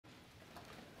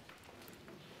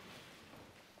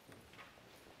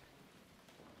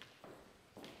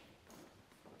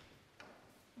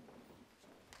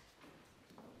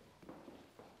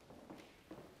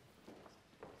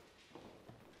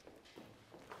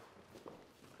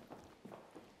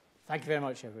Thank you very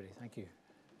much, everybody. Thank you.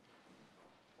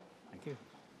 Thank you.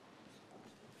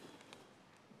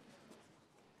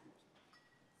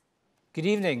 Good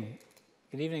evening.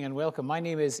 Good evening and welcome. My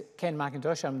name is Ken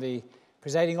Mackintosh. I'm the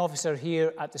presiding officer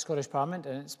here at the Scottish Parliament,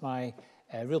 and it's my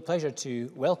real pleasure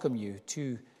to welcome you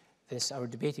to our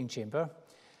debating chamber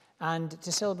and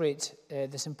to celebrate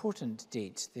this important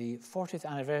date, the 40th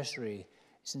anniversary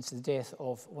since the death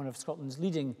of one of Scotland's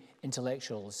leading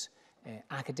intellectuals,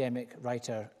 academic,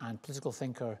 writer and political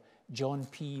thinker, John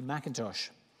P.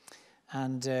 Mackintosh.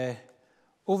 And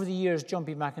over the years, John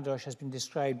P. Mackintosh has been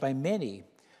described by many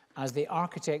as the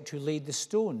architect who laid the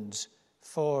stones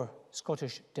for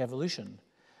Scottish devolution.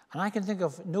 And I can think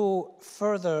of no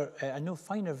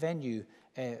finer venue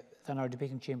than our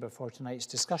debating chamber for tonight's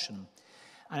discussion.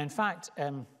 And in fact,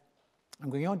 I'm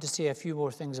going on to say a few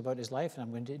more things about his life, and I'm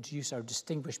going to introduce our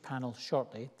distinguished panel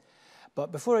shortly.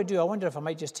 But before I do, I wonder if I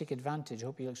might just take advantage, I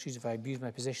hope you'll excuse if I abuse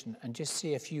my position, and just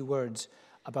say a few words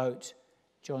about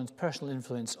John's personal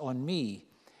influence on me.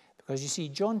 Because you see,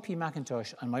 John P.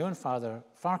 Mackintosh and my own father,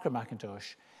 Farquhar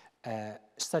Mackintosh,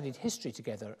 studied history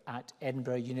together at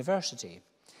Edinburgh University,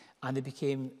 and they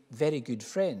became very good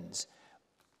friends.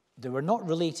 They were not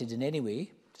related in any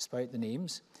way, despite the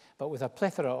names, but with a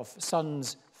plethora of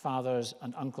sons, fathers,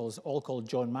 and uncles, all called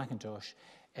John Mackintosh,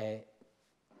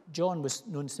 John was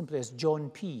known simply as John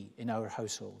P. in our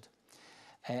household.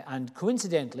 And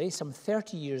coincidentally, some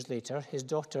 30 years later, his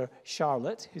daughter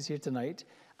Charlotte, who's here tonight,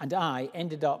 and I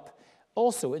ended up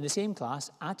also in the same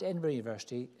class at Edinburgh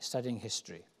University studying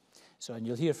history. And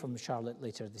you'll hear from Charlotte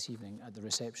later this evening at the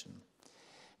reception.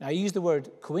 Now, I use the word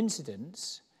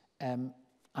coincidence, and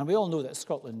we all know that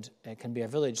Scotland can be a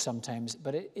village sometimes,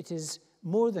 but it is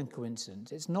more than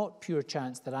coincidence. It's not pure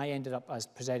chance that I ended up as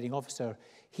presiding officer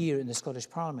here in the Scottish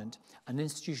Parliament, an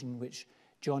institution which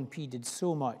John P. did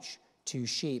so much to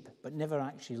shape, but never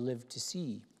actually lived to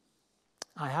see.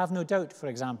 I have no doubt, for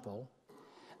example,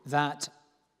 that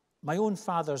my own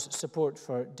father's support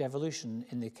for devolution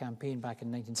in the campaign back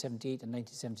in 1978 and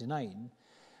 1979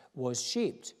 was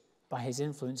shaped by his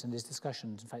influence and his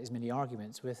discussions, in fact, his many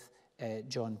arguments with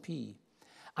John P.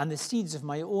 And the seeds of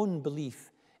my own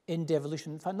belief in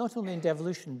devolution, in fact, not only in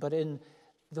devolution, but in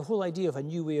the whole idea of a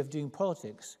new way of doing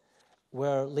politics,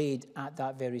 were laid at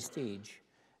that very stage,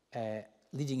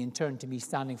 leading in turn to me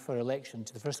standing for election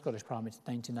to the first Scottish Parliament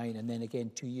in 1999, and then again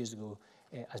 2 years ago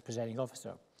as presiding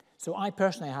officer. So I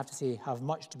personally, I have to say, have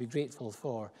much to be grateful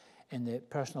for in the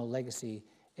personal legacy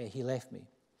he left me.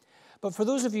 But for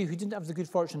those of you who didn't have the good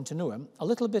fortune to know him, a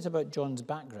little bit about John's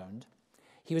background.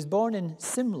 He was born in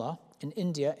Simla in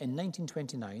India in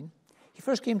 1929. He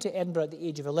first came to Edinburgh at the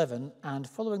age of 11 and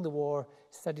following the war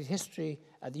studied history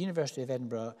at the University of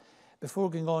Edinburgh before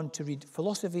going on to read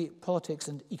philosophy, politics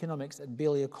and economics at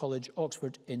Balliol College,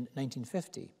 Oxford in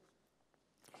 1950.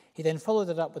 He then followed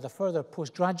it up with a further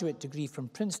postgraduate degree from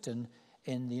Princeton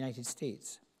in the United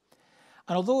States.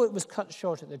 And although it was cut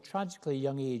short at the tragically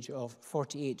young age of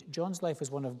 48, John's life was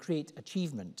one of great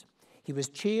achievement. He was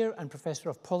chair and professor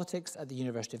of politics at the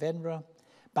University of Edinburgh,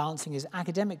 balancing his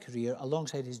academic career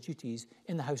alongside his duties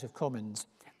in the House of Commons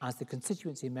as the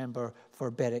constituency member for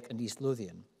Berwick and East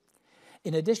Lothian.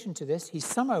 In addition to this, he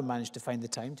somehow managed to find the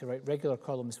time to write regular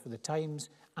columns for The Times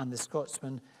and The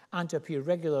Scotsman and to appear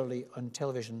regularly on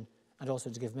television and also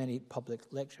to give many public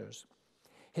lectures.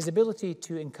 His ability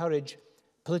to encourage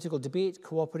political debate,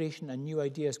 cooperation and new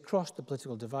ideas crossed the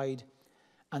political divide,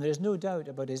 and there is no doubt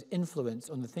about his influence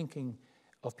on the thinking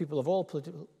of people of all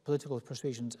political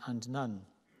persuasions and none.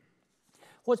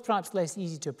 What's perhaps less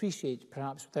easy to appreciate,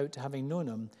 perhaps without having known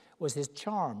him, was his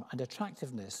charm and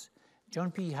attractiveness.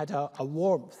 John P. had a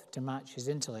warmth to match his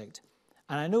intellect,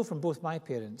 and I know from both my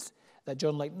parents that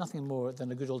John liked nothing more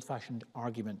than a good old-fashioned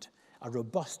argument, a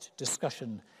robust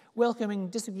discussion, welcoming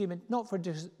disagreement not for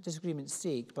disagreement's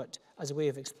sake, but as a way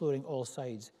of exploring all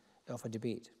sides of a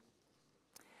debate.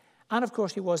 And of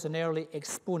course, he was an early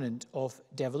exponent of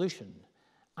devolution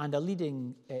and a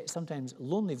leading, sometimes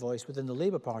lonely voice within the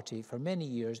Labour Party for many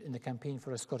years in the campaign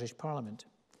for a Scottish Parliament.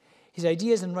 His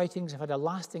ideas and writings have had a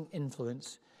lasting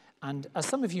influence, and as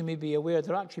some of you may be aware,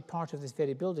 they're actually part of this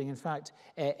very building. In fact,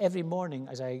 every morning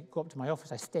as I go up to my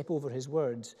office, I step over his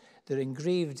words. They're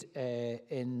engraved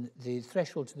in the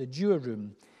threshold to the Dewar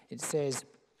room. It says,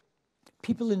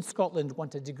 "People in Scotland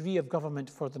want a degree of government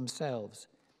for themselves.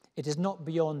 It is not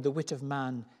beyond the wit of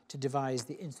man to devise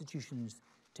the institutions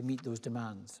to meet those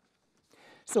demands."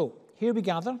 So here we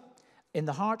gather in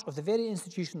the heart of the very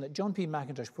institution that John P.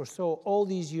 Mackintosh foresaw all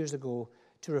these years ago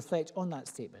to reflect on that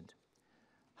statement.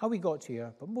 How we got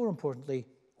here, but more importantly,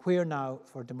 where now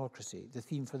for democracy, the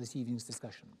theme for this evening's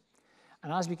discussion.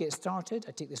 And as we get started,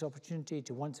 I take this opportunity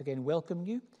to once again welcome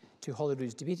you to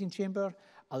Holyrood's debating chamber.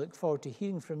 I look forward to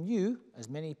hearing from you, as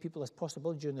many people as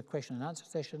possible, during the question and answer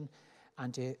session,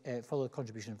 and to follow the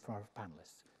contribution from our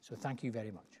panellists. So thank you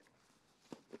very much.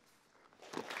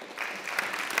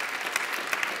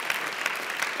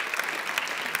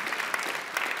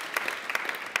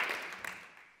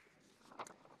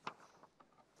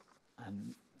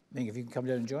 And Ming, if you can come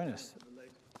down and join us.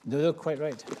 No, quite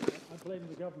right. I blame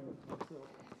the government myself.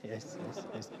 Yes, yes,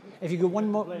 yes. If you go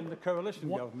one more, blame the coalition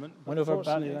government. One over.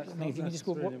 Ming, if you can just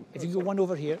go, if you can go one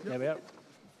over here. There we are.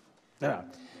 There we are.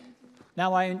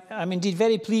 Now, I'm indeed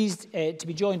very pleased to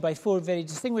be joined by four very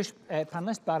distinguished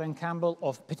panellists: Baron Campbell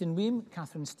of Pittenweem,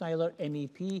 Catherine Styler,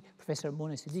 MEP, Professor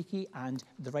Mona Siddiqui, and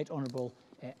the Right Honourable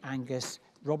Angus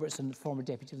Robertson, former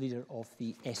Deputy Leader of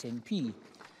the SNP.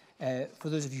 For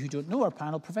those of you who don't know our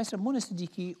panel, Professor Mona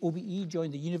Siddiqui, OBE,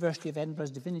 joined the University of Edinburgh's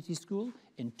Divinity School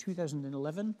in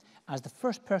 2011 as the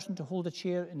first person to hold a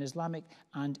chair in Islamic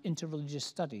and interreligious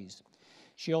studies.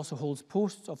 She also holds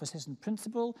posts of Assistant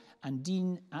Principal and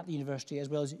Dean at the university, as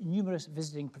well as numerous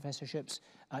visiting professorships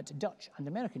at Dutch and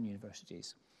American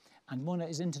universities. And Mona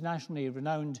is internationally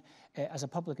renowned as a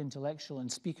public intellectual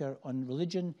and speaker on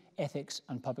religion, ethics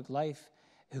and public life,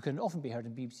 who can often be heard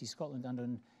on BBC Scotland and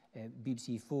on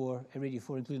BBC 4, Radio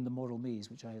 4, including The Moral Maze,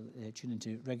 which I tune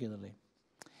into regularly.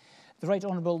 The Right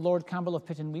Honourable Lord Campbell of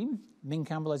Pittenweem, Ming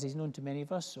Campbell as he's known to many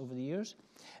of us over the years,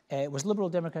 was Liberal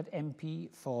Democrat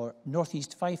MP for North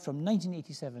East Fife from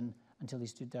 1987 until he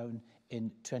stood down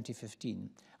in 2015.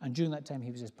 And during that time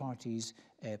he was his party's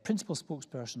principal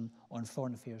spokesperson on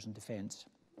foreign affairs and defence.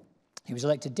 He was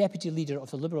elected Deputy Leader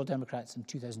of the Liberal Democrats in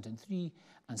 2003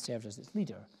 and served as its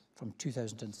leader from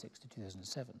 2006 to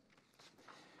 2007.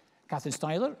 Catherine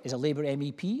Styler is a Labour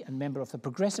MEP and member of the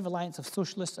Progressive Alliance of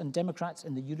Socialists and Democrats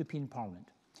in the European Parliament.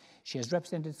 She has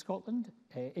represented Scotland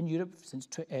in Europe since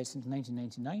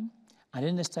 1999, and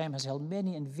in this time has held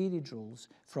many and varied roles,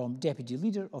 from Deputy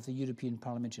Leader of the European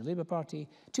Parliamentary Labour Party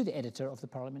to the editor of the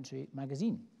Parliamentary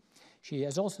magazine. She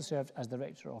has also served as the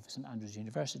Rector of St Andrews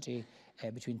University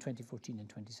between 2014 and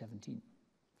 2017.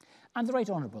 And the Right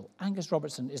Honourable Angus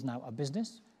Robertson is now a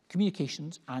business,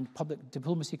 communications and public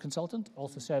diplomacy consultant,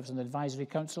 also serves on the Advisory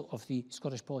Council of the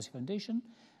Scottish Policy Foundation,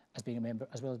 as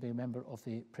well as being a member of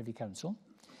the Privy Council.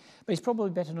 But he's probably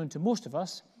better known to most of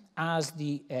us as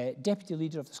the Deputy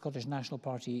Leader of the Scottish National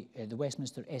Party, the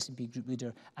Westminster SNP Group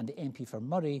Leader, and the MP for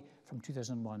Moray from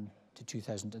 2001 to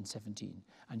 2017.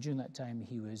 And during that time,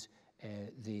 he was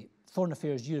the Foreign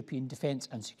Affairs, European Defence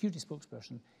and Security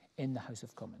spokesperson in the House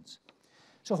of Commons.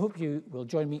 So I hope you will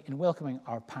join me in welcoming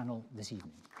our panel this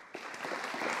evening.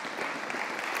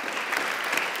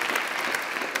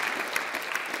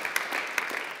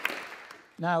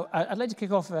 Now, I'd like to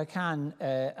kick off if I can,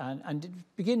 and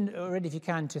begin already, if you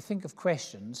can, to think of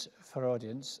questions for our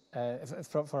audience,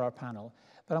 for our panel.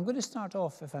 But I'm going to start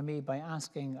off, if I may, by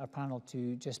asking our panel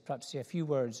to just perhaps say a few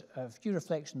words, a few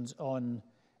reflections on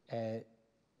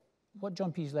what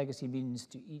John Peel's legacy means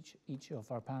to each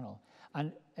of our panel.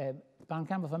 And Baron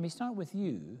Campbell, if I may start with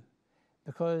you,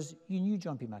 because you knew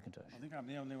John P. Mackintosh. I think I'm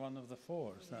the only one of the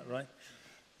four, is that right?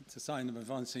 It's a sign of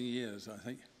advancing years, I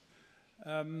think.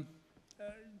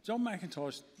 John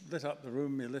Mackintosh lit up the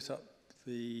room, he lit up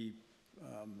the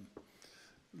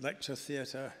lecture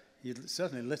theatre, he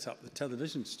certainly lit up the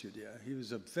television studio. He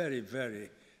was a very, very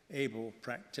able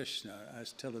practitioner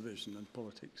as television and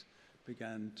politics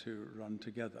began to run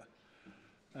together.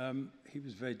 He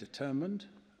was very determined,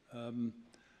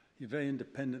 he was very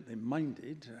independently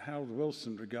minded. Harold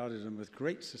Wilson regarded him with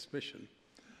great suspicion.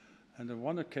 And on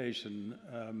one occasion,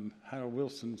 Harold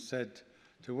Wilson said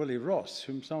to Willie Ross,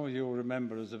 whom some of you will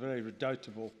remember as a very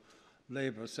redoubtable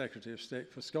Labour Secretary of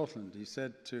State for Scotland, he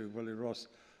said to Willie Ross,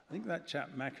 "I think that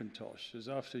chap Mackintosh is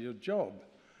after your job."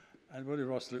 And Willie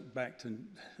Ross looked back at him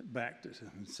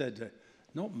and said,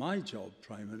 "Not my job,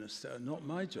 Prime Minister, not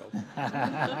my job."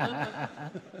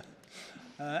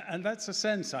 And that's a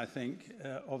sense, I think,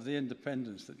 of the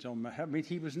independence that John had. I mean,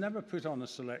 he was never put on a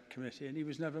select committee and he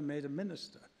was never made a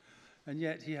minister. And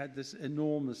yet he had this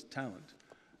enormous talent.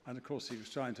 And of course, he was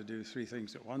trying to do three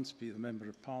things at once: be the Member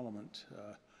of Parliament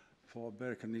for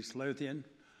Berwick and East Lothian,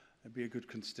 be a good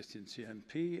constituency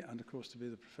MP, and of course to be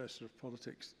the Professor of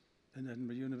Politics in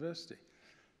Edinburgh University.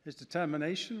 His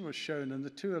determination was shown in the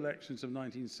two elections of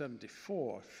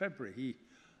 1974. February, he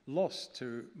lost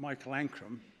to Michael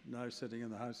Ancram, now sitting in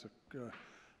the House of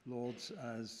Lords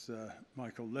as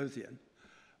Michael Lothian,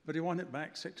 but he won it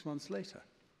back 6 months later.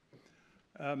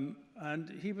 And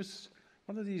he was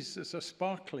one of these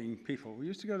sparkling people. We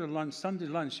used to go to lunch, Sunday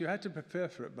lunch. You had to prepare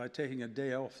for it by taking a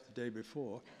day off the day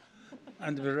before.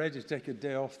 and they were ready to take a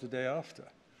day off the day after.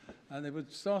 And they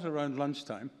would start around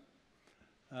lunchtime,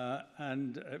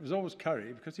 and it was always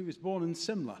curry, because he was born in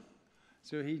Simla.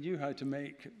 So he knew how to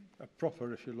make a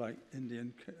proper, if you like,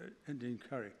 Indian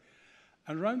curry.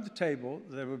 And around the table,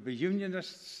 there would be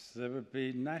unionists, there would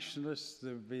be nationalists,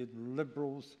 there would be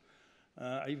liberals.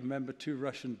 I even remember 2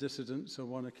 Russian dissidents on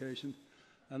one occasion.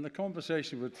 And the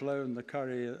conversation would flow, and the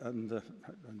curry and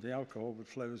the alcohol would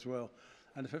flow as well.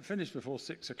 And if it finished before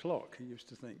 6 o'clock, he used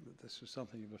to think that this was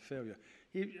something of a failure.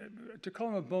 To call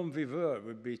him a bon viveur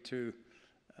would be to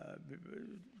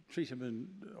treat him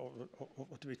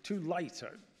or to be too light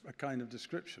a kind of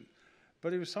description.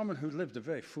 But he was someone who lived a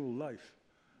very full life.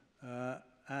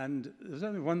 And there's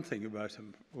only one thing about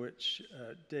him which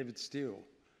David Steele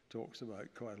talks about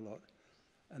quite a lot,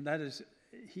 and that is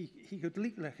he could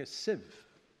leak like a sieve.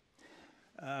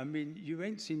 I mean, you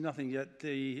ain't seen nothing yet.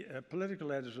 The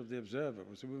political editor of The Observer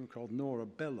was a woman called Nora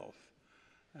Beloff,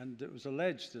 and it was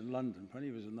alleged in London when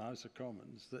he was in the House of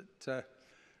Commons that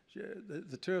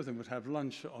the 2 of them would have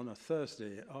lunch on a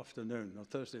Thursday afternoon or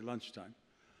Thursday lunchtime,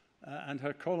 and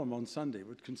her column on Sunday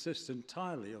would consist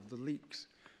entirely of the leaks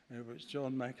which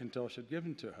John Mackintosh had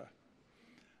given to her.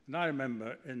 And I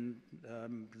remember in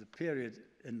the period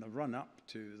in the run-up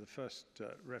to the first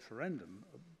referendum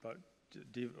about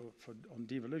on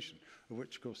devolution, of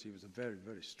which, of course, he was a very,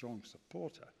 very strong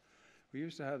supporter, we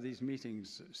used to have these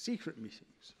meetings, secret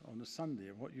meetings, on a Sunday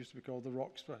at what used to be called the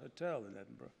Roxburgh Hotel in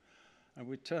Edinburgh. And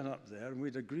we'd turn up there and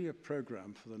we'd agree a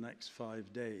programme for the next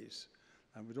 5 days.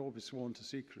 And we'd all be sworn to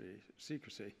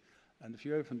secrecy. And if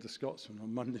you opened the Scotsman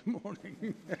on Monday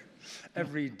morning,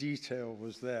 every detail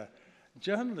was there.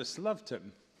 Journalists loved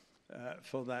him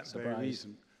for that very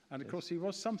reason. And of course, he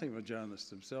was something of a journalist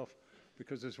himself,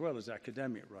 because as well as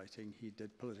academic writing, he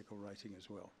did political writing as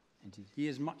well. Indeed. He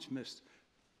is much missed.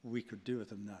 We could do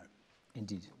with him now.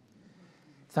 Indeed.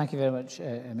 Thank you very much,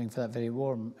 Ming, for that very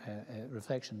warm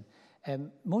reflection.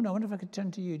 Mona, I wonder if I could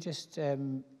turn to you, just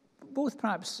both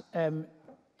perhaps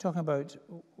talking about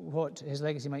what his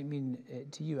legacy might mean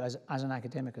to you as an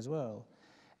academic as well,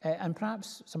 and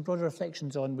perhaps some broader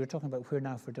reflections on, we're talking about where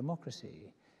now for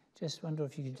democracy. Just wonder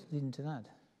if you could lead into that.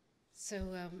 So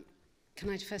can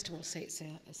I first of all say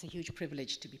it's a huge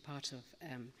privilege to be part of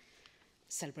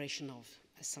celebration of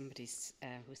somebody's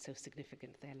who is so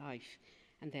significant, their life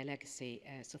and their legacy.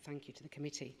 So thank you to the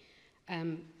committee.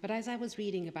 But as I was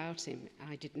reading about him,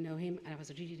 I didn't know him, and I was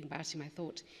reading about him, I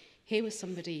thought here was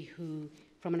somebody who,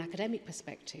 from an academic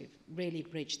perspective, really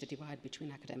bridged the divide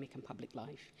between academic and public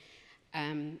life.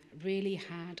 Really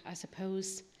had, I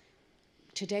suppose,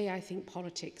 today I think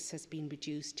politics has been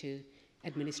reduced to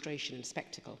administration and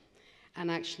spectacle. And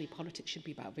actually politics should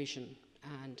be about vision,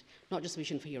 and not just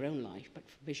vision for your own life, but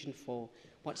vision for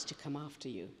what's to come after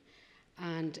you.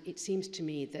 And it seems to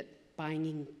me that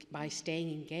by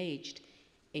staying engaged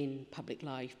in public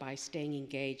life, by staying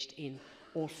engaged in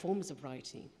all forms of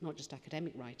writing, not just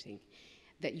academic writing,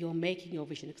 that you're making your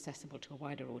vision accessible to a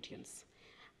wider audience.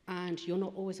 And you're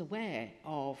not always aware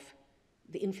of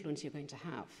the influence you're going to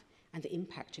have and the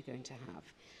impact you're going to have.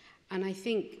 And I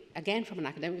think, again, from an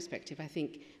academic perspective, I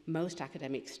think most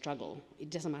academics struggle.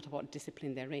 It doesn't matter what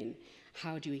discipline they're in.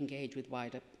 How do you engage with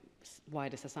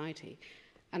wider society?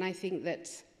 And I think that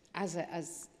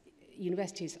as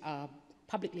universities are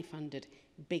publicly funded,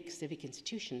 big civic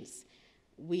institutions,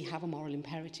 we have a moral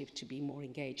imperative to be more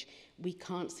engaged. We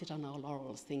can't sit on our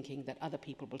laurels thinking that other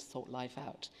people will sort life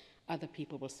out. Other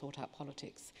people will sort out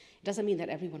politics. It doesn't mean that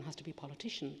everyone has to be a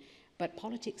politician, but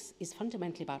politics is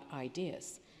fundamentally about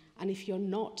ideas. And if you're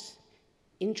not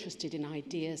interested in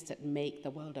ideas that make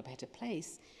the world a better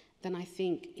place, then I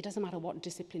think it doesn't matter what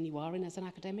discipline you are in as an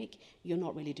academic, you're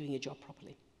not really doing your job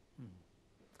properly.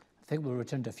 I think we'll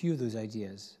return to a few of those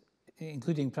ideas,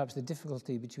 including perhaps the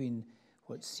difficulty between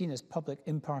what's seen as public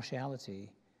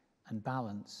impartiality and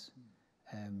balance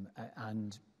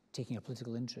and taking a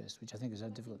political interest, which I think is a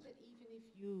difficult. That even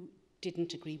if you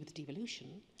didn't agree with devolution,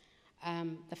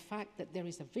 the fact that there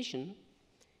is a vision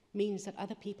means that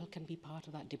other people can be part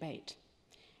of that debate.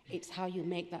 It's how you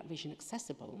make that vision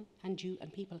accessible, and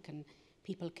people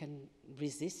can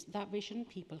resist that vision,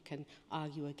 people can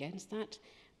argue against that.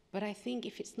 But I think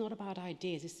if it's not about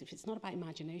ideas, if it's not about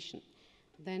imagination,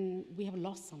 then we have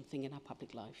lost something in our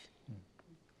public life.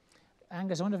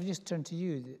 Angus, I wonder if I just turn to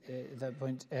you at that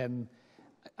point.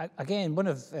 Again, one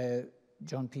of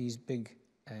John P.'s big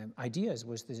ideas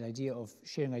was this idea of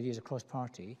sharing ideas across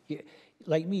party.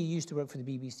 Like me, you used to work for the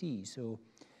BBC, so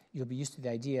you'll be used to the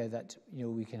idea that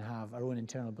we can have our own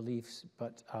internal beliefs,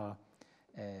 but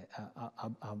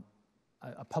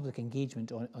a public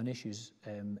engagement on issues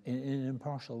in an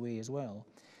impartial way as well.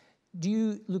 Do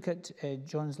you look at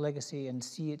John's legacy and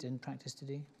see it in practice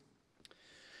today?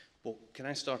 Well, can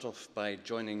I start off by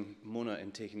joining Mona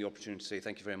in taking the opportunity to say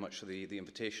thank you very much for the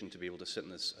invitation to be able to sit in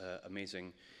this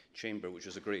amazing chamber, which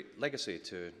is a great legacy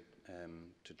to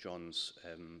John's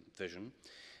vision,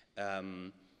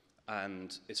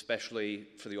 and especially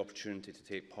for the opportunity to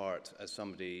take part as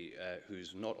somebody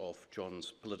who's not of John's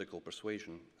political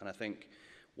persuasion. And I think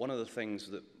one of the things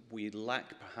that we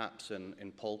lack perhaps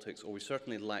in politics, or we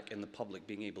certainly lack in the public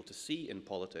being able to see in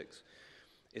politics,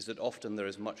 is that often there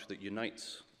is much that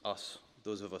unites us,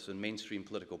 those of us in mainstream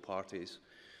political parties,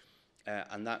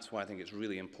 and that's why I think it's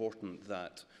really important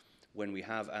that when we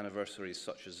have anniversaries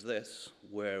such as this,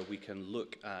 where we can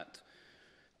look at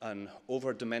an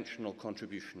over-dimensional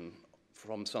contribution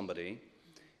from somebody,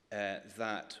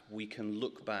 that we can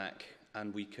look back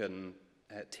and we can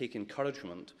take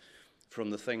encouragement from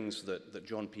the things that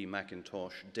John P.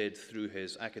 Mackintosh did through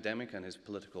his academic and his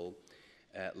political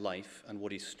life and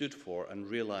what he stood for, and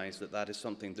realize that that is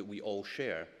something that we all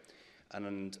share.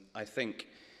 And I think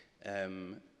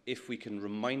if we can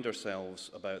remind ourselves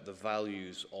about the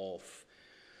values of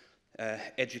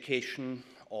education,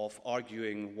 of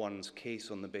arguing one's case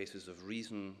on the basis of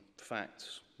reason,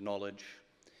 facts, knowledge,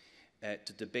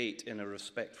 to debate in a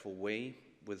respectful way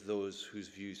with those whose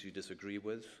views you disagree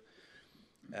with,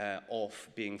 of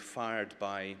being fired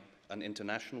by an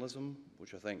internationalism,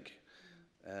 which I think,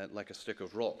 like a stick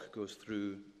of rock, goes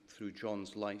through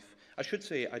John's life. I should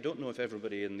say, I don't know if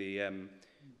everybody in the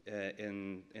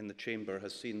chamber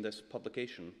has seen this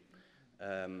publication,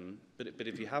 but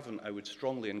if you haven't, I would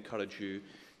strongly encourage you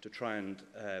to try and.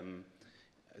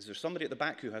 Is there somebody at the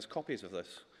back who has copies of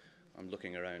this? I'm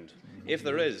looking around. If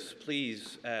there is,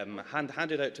 please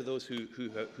hand it out to those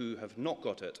who have not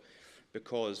got it,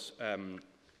 because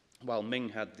while Ming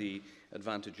had the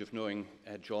advantage of knowing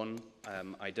John,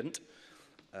 I didn't.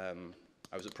 I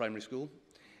was at primary school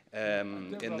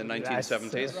in the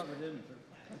 1970s.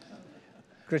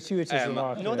 Gratuitous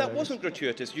remark. No, that wasn't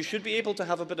gratuitous. You should be able to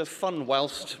have a bit of fun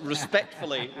whilst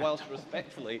respectfully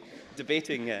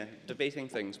debating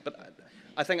things. But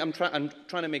I think I'm trying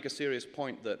to make a serious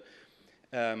point that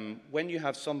when you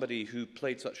have somebody who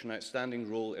played such an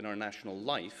outstanding role in our national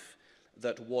life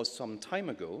that was some time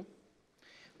ago,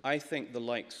 I think the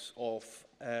likes of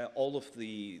all of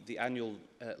the annual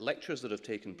lectures that have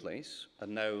taken place,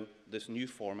 and now this new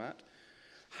format,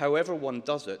 however one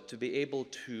does it, to be able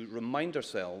to remind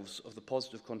ourselves of the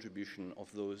positive contribution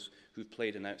of those who've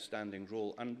played an outstanding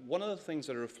role. And one of the things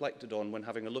that I reflected on when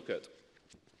having a look at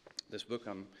this book,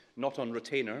 I'm not on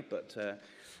retainer, but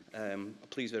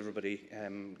please everybody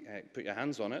put your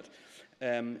hands on it,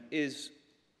 is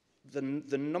the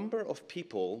number of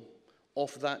people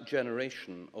of that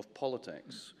generation of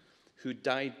politics who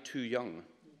died too young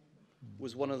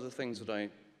was one of the things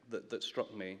that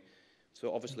struck me.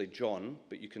 So obviously John,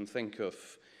 but you can think of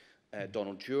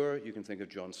Donald Dewar, you can think of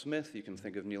John Smith, you can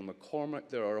think of Neil McCormick.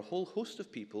 There are a whole host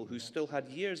of people who still had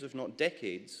years, if not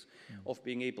decades, of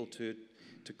being able to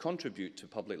contribute to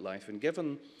public life. And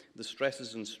given the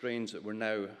stresses and strains that we're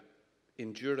now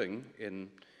enduring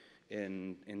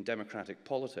in democratic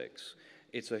politics,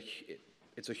 it's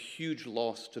a huge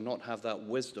loss to not have that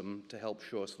wisdom to help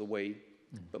show us the way.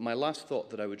 But my last thought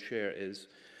that I would share is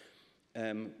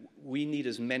we need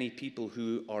as many people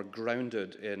who are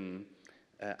grounded in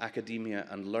academia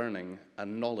and learning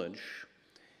and knowledge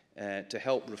to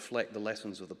help reflect the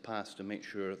lessons of the past, to make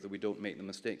sure that we don't make the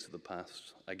mistakes of the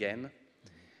past again,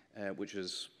 which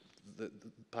is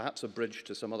perhaps a bridge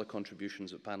to some other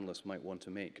contributions that panelists might want to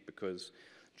make, because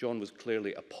John was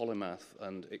clearly a polymath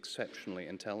and exceptionally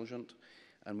intelligent,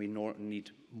 and we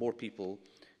need more people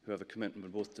who have a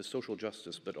commitment both to social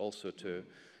justice but also to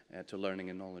learning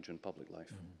and knowledge in public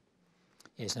life.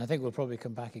 Yes, and I think we'll probably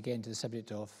come back again to the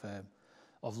subject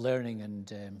of learning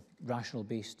and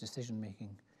rational-based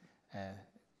decision-making,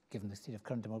 given the state of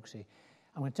current democracy.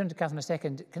 I'm going to turn to Catherine in a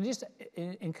second. Can I just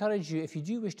encourage you, if you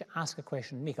do wish to ask a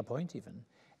question, make a point even,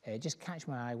 just catch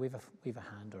my eye, wave a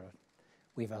hand or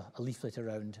wave a leaflet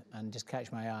around and just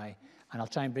catch my eye, and I'll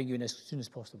try and bring you in as soon as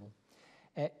possible.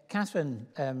 Catherine,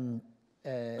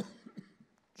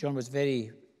 John was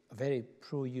a very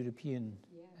pro-European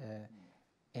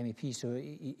MEP, so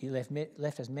he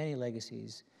left us many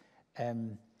legacies.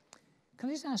 Can I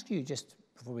just ask you, just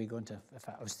before we go into,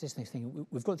 I was just thinking,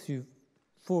 we've got through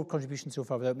 4 contributions so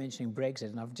far without mentioning Brexit,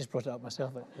 and I've just brought it up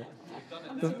myself.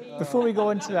 Before we go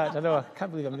into that, I know, I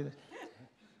can't believe I'm doing this.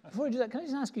 Before we do that, can I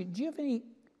just ask you, do you have any,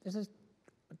 this is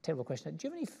a terrible question, do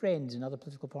you have any friends in other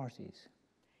political parties?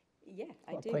 Yeah,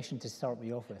 I do. What a question to start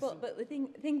me off with. Well, but the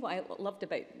thing what I loved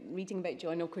about reading about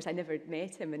John, of course, I never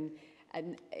met him,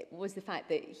 And it was the fact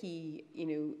that he, you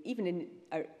know, even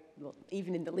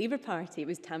in the Labour Party, it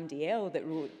was Tam Dael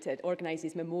that organised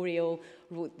his memorial,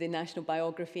 wrote the national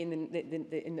biography in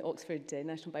the Oxford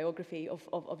national biography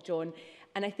of John.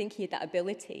 And I think he had that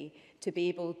ability to be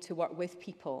able to work with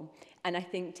people. And I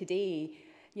think today,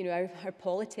 you know, our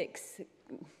politics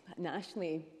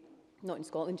nationally, not in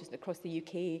Scotland, just across the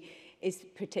UK, is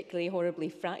particularly horribly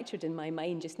fractured in my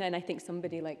mind just now. And I think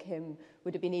somebody like him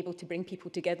would have been able to bring people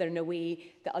together in a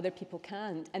way that other people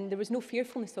can't. And there was no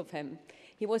fearfulness of him.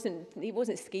 He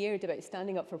wasn't scared about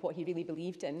standing up for what he really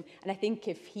believed in. And I think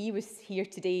if he was here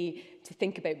today to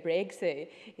think about Brexit,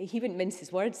 he wouldn't mince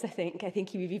his words, I think. I think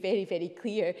he would be very, very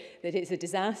clear that it's a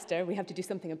disaster. We have to do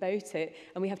something about it.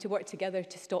 And we have to work together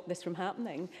to stop this from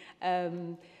happening.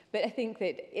 But I think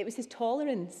that it was his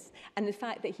tolerance and the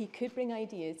fact that he could bring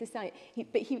ideas.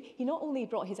 But he not only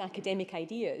brought his academic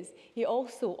ideas, he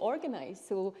also organised.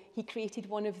 So he created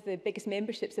one of the biggest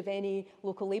memberships of any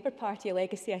local Labour Party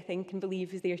legacy, I think, and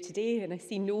believe is there today. And I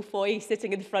see Noel Foy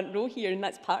sitting in the front row here, and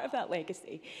that's part of that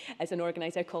legacy. As an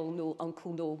organiser, I call Noel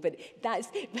Uncle Noel, but that's,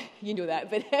 you know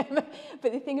that.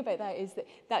 But the thing about that is that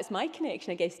that's my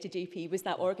connection, I guess, to JP, was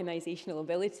that organisational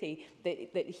ability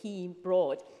that he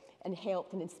brought and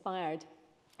helped and inspired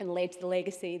and led to the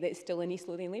legacy that's still in East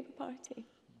Lothian Labour Party.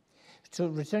 So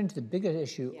returning to the bigger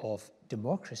issue of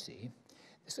democracy,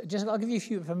 I'll give you a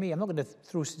few for me. I'm not going to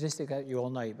throw statistics at you all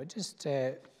night, but just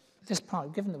this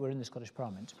part, given that we're in the Scottish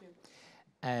Parliament,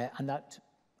 and that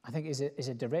I think is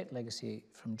a direct legacy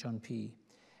from John P.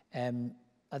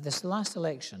 At this last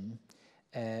election,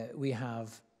 we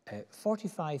have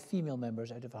 45 female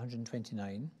members out of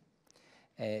 129,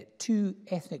 2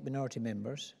 ethnic minority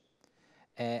members,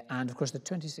 and of course the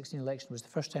 2016 election was the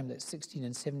first time that 16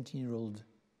 and 17-year-old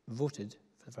voted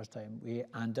for the first time.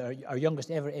 And our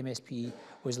youngest ever MSP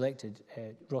was elected,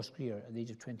 Ross Greer, at the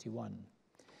age of 21.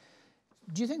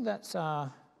 Do you think that's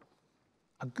a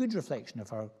good reflection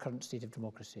of our current state of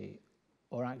democracy,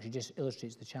 or actually just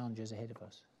illustrates the challenges ahead of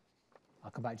us? I'll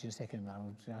come back to you in a second.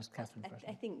 I'll ask Catherine first.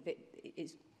 I think that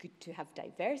it's good to have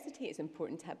diversity. It's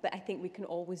important to have, but I think we can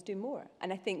always do more.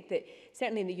 And I think that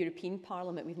certainly in the European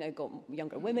Parliament, we've now got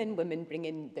younger women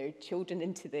bringing their children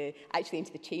into the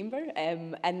chamber,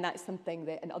 and that's something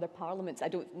that in other parliaments, I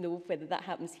don't know whether that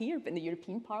happens here, but in the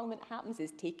European Parliament it happens,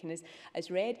 is taken as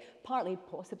read, partly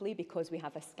possibly because we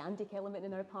have a Scandic element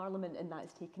in our Parliament, and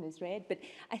that's taken as read. But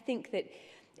I think that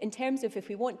in terms of if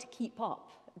we want to keep up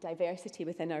diversity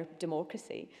within our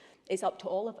democracy, it's up to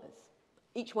all of us.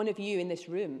 Each one of you in this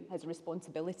room has a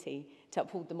responsibility to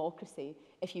uphold democracy.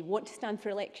 If you want to stand for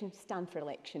election, stand for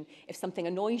election. If something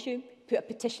annoys you, put a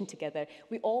petition together.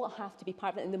 We all have to be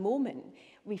part of it. In the moment,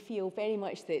 we feel very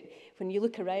much that when you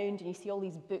look around and you see all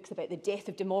these books about the death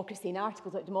of democracy and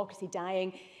articles about democracy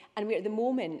dying, and we're at the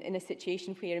moment in a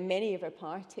situation where in many of our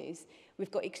parties,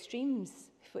 we've got extremes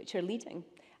which are leading.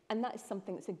 And that's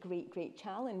something that's a great, great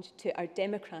challenge to our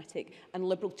democratic and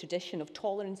liberal tradition of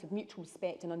tolerance, of mutual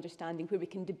respect and understanding, where we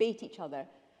can debate each other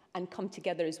and come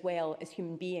together as well as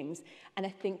human beings. And I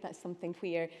think that's something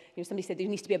where, somebody said there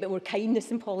needs to be a bit more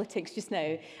kindness in politics just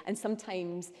now. And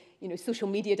sometimes, social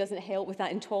media doesn't help with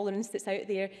that intolerance that's out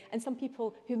there. And some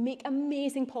people who make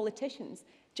amazing politicians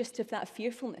just have that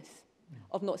fearfulness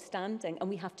of not standing, and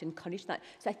we have to encourage that.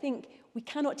 So I think we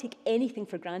cannot take anything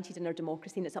for granted in our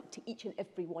democracy, and it's up to each and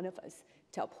every one of us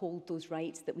to uphold those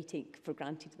rights that we take for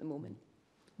granted at the moment.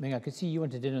 Ming, I could see you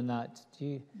wanted in on that. Do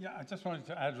you? Yeah, I just wanted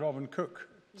to add Robin Cook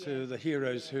to the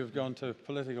heroes who have gone to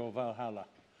political Valhalla,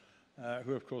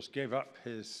 who of course gave up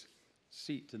his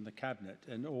seat in the cabinet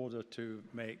in order to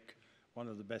make one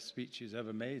of the best speeches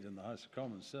ever made in the House of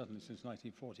Commons, certainly since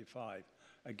 1945,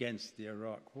 against the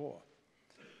Iraq War.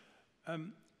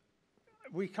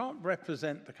 We can't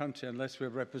represent the country unless we're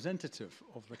representative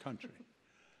of the country.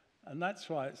 And that's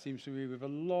why it seems to me we have a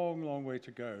long, long way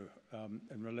to go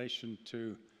in relation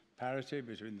to parity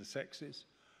between the sexes,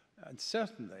 and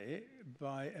certainly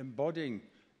by embodying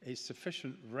a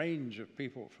sufficient range of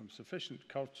people from sufficient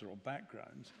cultural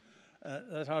backgrounds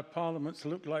that our parliaments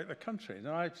look like the country.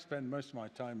 Now, I spend most of my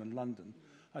time in London.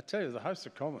 I tell you, the House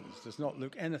of Commons does not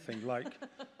look anything like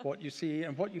what you see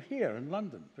and what you hear in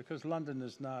London, because London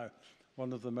is now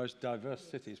one of the most diverse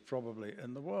cities probably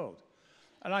in the world.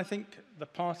 And I think the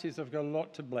parties have got a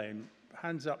lot to blame.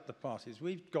 Hands up the parties.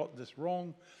 We've got this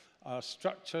wrong. Our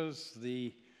structures,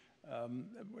 the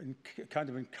kind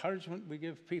of encouragement we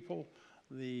give people,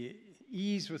 the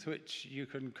ease with which you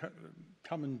can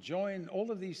come and join,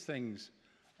 all of these things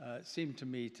seem to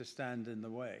me to stand in the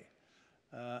way.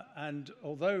 And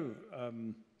although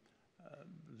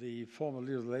the former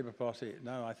leader of the Labour Party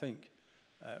now, I think,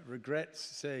 regrets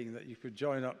saying that you could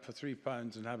join up for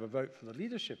 £3 and have a vote for the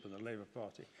leadership of the Labour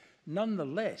Party.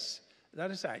 Nonetheless,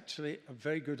 that is actually a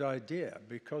very good idea,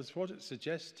 because what it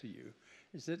suggests to you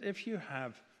is that if you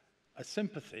have a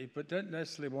sympathy but don't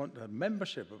necessarily want a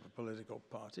membership of a political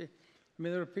party, I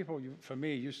mean, there are people, for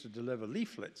me, used to deliver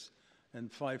leaflets in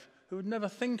Fife who would never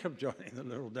think of joining the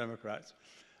Liberal Democrats.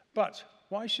 But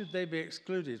why should they be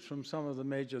excluded from some of the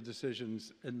major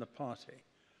decisions in the party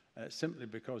simply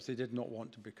because they did not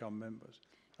want to become members?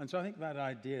 And so I think that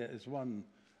idea is one,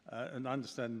 and I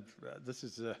understand this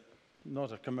is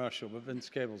not a commercial, but Vince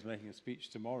Cable's making a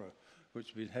speech tomorrow,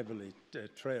 which will be heavily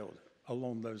trailed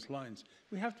along those lines.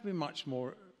 We have to be much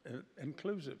more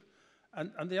inclusive.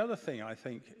 And the other thing, I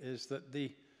think, is that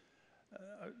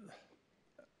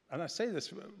and I say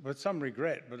this with some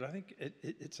regret, but I think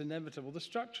it's inevitable, the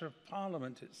structure of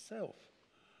Parliament itself.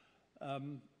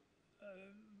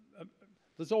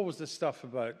 There's always this stuff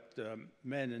about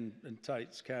men in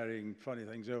tights carrying funny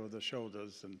things over their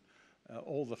shoulders, and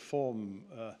all the form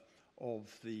of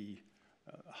the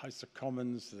House of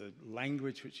Commons, the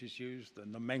language which is used, the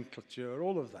nomenclature,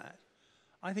 all of that.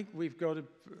 I think we've got to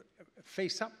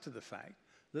face up to the fact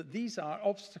that these are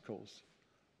obstacles,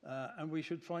 and we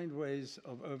should find ways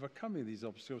of overcoming these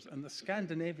obstacles. And the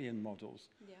Scandinavian models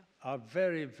are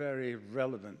very, very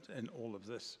relevant in all of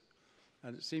this.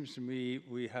 And it seems to me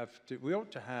we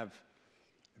ought to have,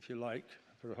 if you like,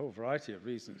 for a whole variety of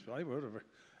reasons, but I would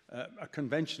have a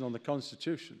convention on the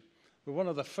Constitution. But one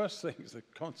of the first things the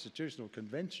Constitutional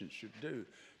Convention should do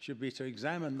should be to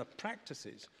examine the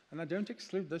practices, and I don't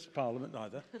exclude this Parliament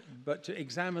either, but to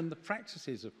examine the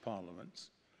practices of parliaments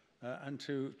and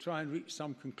to try and reach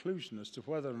some conclusion as to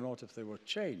whether or not, if they were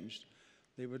changed,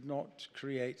 they would not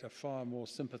create a far more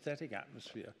sympathetic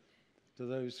atmosphere to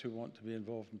those who want to be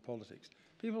involved in politics.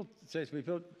 People say to me,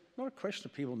 not a question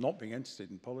of people not being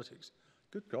interested in politics.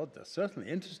 Good God, they're certainly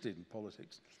interested in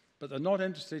politics, but they're not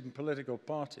interested in political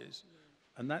parties,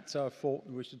 and that's our fault,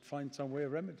 and we should find some way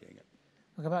of remedying it.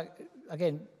 I'll come back.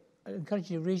 Again, I encourage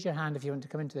you to raise your hand if you want to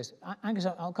come into this. Angus,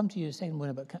 I'll come to you in a second,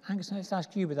 but Angus, let's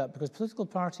ask you about that, because political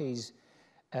parties,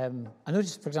 I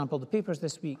noticed, for example, the papers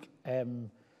this week,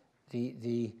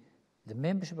 the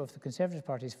membership of the Conservative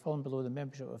Party has fallen below the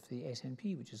membership of the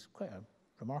SNP, which is quite a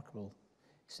remarkable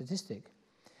statistic.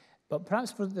 But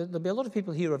perhaps there'll be a lot of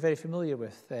people here who are very familiar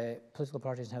with political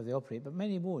parties and how they operate, but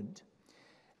many won't.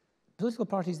 Political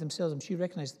parties themselves, I'm sure you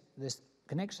recognise this,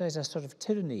 can exercise a sort of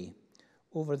tyranny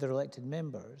over their elected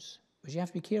members, which you have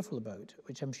to be careful about,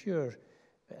 which I'm sure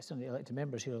some of the elected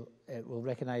members here will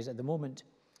recognise. At the moment,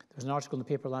 there was an article in the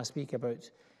paper last week about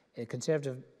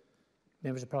Conservative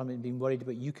members of Parliament being worried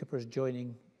about UKIPers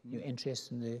joining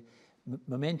interests in the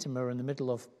momentum are in the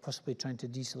middle of possibly trying to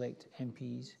deselect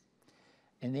MPs.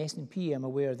 In the SNP, I'm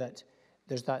aware that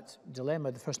there's that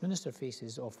dilemma the First Minister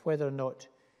faces of whether or not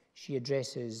she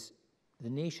addresses the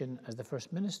nation as the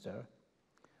First Minister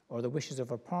or the wishes of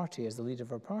her party as the leader of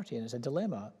her party. And it's a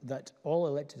dilemma that all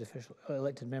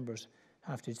elected members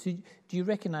have to. So do you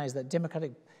recognise that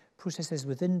democratic processes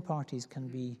within parties can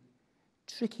be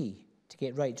tricky to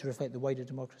get right to reflect the wider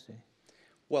democracy?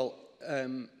 Well,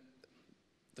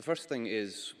 the first thing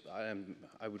is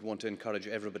I would want to encourage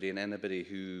everybody and anybody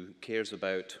who cares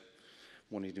about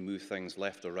wanting to move things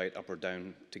left or right, up or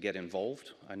down, to get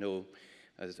involved. I know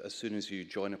as soon as you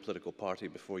join a political party,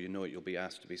 before you know it, you'll be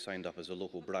asked to be signed up as a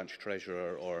local branch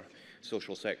treasurer or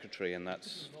social secretary, and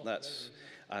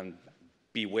and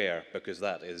beware, because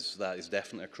that is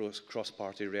definitely a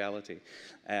cross-party reality.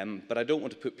 But I don't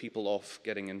want to put people off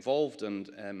getting involved, and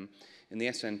in the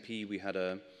SNP we had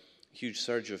a huge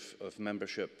surge of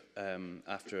membership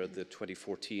after the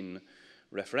 2014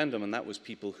 referendum, and that was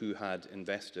people who had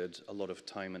invested a lot of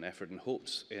time and effort and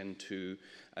hopes into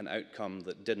an outcome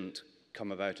that didn't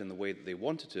come about in the way that they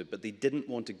wanted to, but they didn't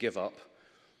want to give up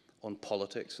on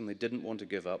politics, and they didn't want to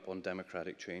give up on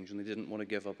democratic change, and they didn't want to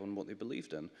give up on what they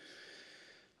believed in.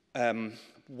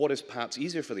 What is perhaps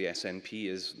easier for the SNP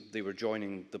is they were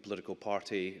joining the political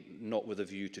party not with a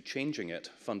view to changing it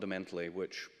fundamentally,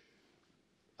 which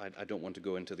I don't want to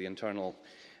go into the internal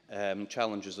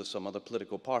challenges of some other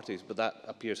political parties, but that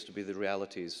appears to be the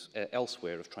realities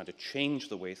elsewhere of trying to change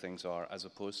the way things are as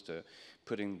opposed to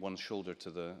putting one's shoulder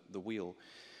to the wheel.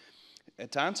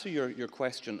 To answer your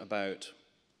question about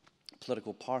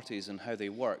political parties and how they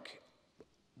work,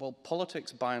 well,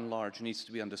 politics by and large needs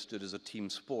to be understood as a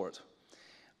team sport.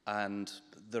 And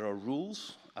there are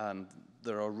rules, and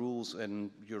there are rules in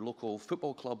your local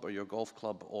football club or your golf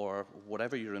club or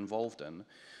whatever you're involved in.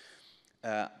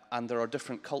 And there are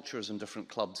different cultures in different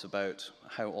clubs about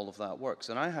how all of that works.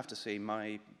 And I have to say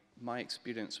my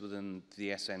experience within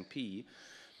the SNP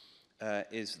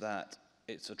is that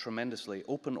it's a tremendously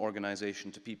open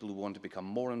organization to people who want to become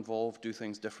more involved, do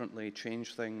things differently,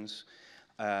 change things.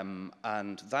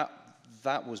 And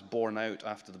that was borne out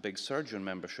after the big surge in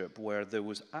membership, where there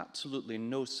was absolutely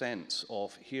no sense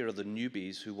of here are the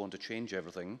newbies who want to change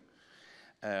everything,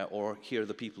 or here are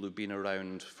the people who've been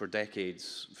around for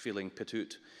decades feeling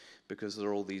pitoot because there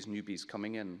are all these newbies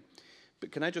coming in.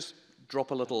 But can I just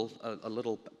drop a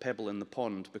little pebble in the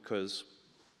pond, because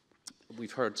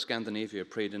we've heard Scandinavia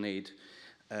prayed in aid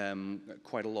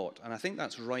quite a lot, and I think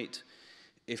that's right.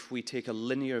 If we take a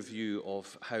linear view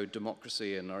of how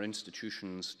democracy and our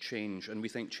institutions change, and we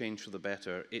think change for the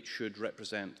better, it should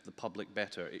represent the public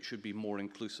better. It should be more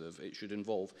inclusive. It should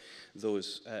involve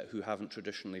those who haven't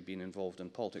traditionally been involved in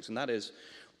politics. And that is,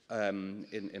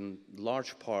 in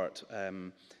large part,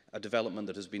 a development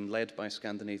that has been led by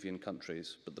Scandinavian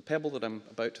countries. But the pebble that I'm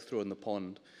about to throw in the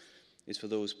pond is for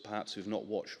those perhaps who've not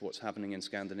watched what's happening in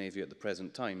Scandinavia at the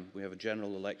present time. We have a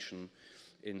general election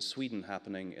in Sweden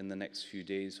happening in the next few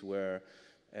days, where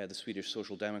the Swedish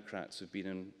Social Democrats who've been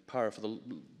in power for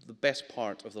the best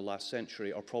part of the last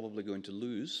century are probably going to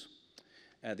lose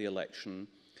the election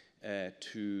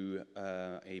to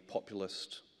a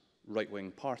populist right-wing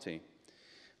party.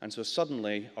 And so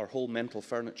suddenly our whole mental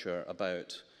furniture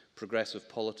about progressive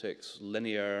politics,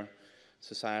 linear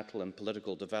societal and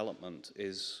political development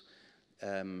is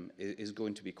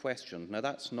going to be questioned. Now,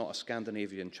 that's not a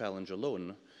Scandinavian challenge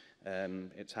alone.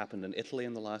 It's happened in Italy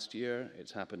in the last year,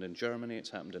 it's happened in Germany,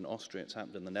 it's happened in Austria, it's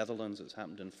happened in the Netherlands, it's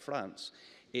happened in France.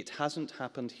 It hasn't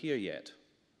happened here yet.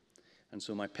 And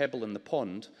so my pebble in the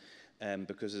pond,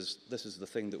 because this is the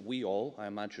thing that we all, I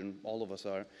imagine all of us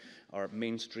are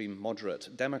mainstream moderate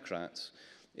Democrats,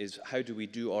 is how do we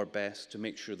do our best to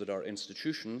make sure that our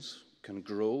institutions can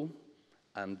grow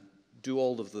and do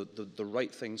all of the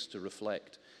right things to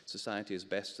reflect society as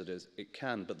best it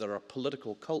can, but that our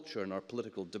political culture and our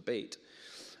political debate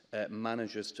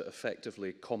manages to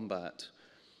effectively combat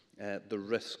the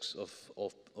risks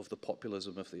of the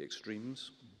populism of the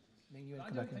extremes. I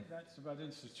don't think that's about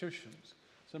institutions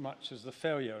so much as the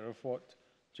failure of what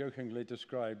jokingly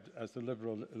described as the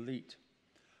liberal elite.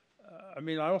 I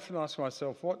mean, I often ask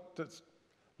myself, what does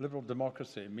liberal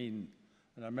democracy mean?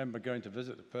 And I remember going to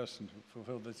visit a person who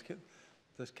fulfilled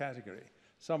this category.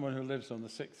 Someone who lives on the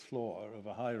 6th floor of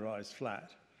a high-rise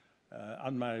flat,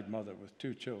 unmarried mother with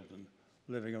 2 children,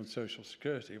 living on Social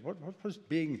Security. What does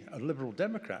being a Liberal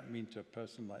Democrat mean to a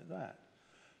person like that?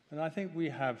 And I think we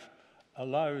have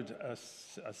allowed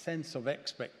a sense of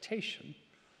expectation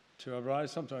to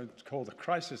arise, sometimes called the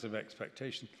crisis of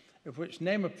expectation, of which,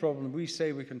 name a problem, we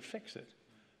say we can fix it.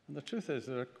 And the truth is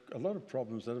there are a lot of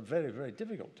problems that are very, very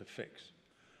difficult to fix.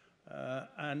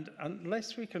 And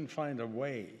unless we can find a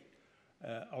way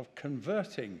of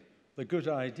converting the good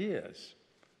ideas,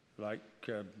 like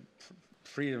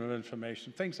freedom of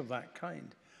information, things of that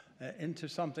kind, into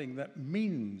something that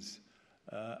means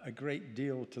a great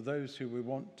deal to those who we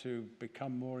want to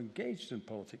become more engaged in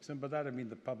politics. And by that I mean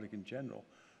the public in general,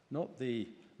 not the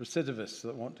recidivists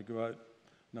that want to go out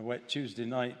on a wet Tuesday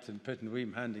night in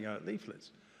Pittenweem handing out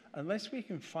leaflets. Unless we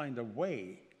can find a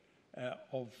way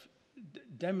of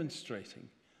demonstrating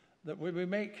that when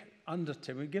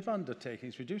we give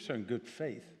undertakings, we do so in good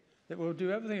faith, that we'll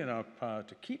do everything in our power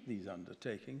to keep these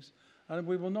undertakings, and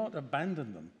we will not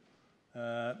abandon them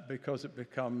because it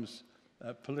becomes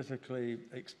politically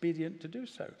expedient to do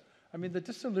so. I mean, the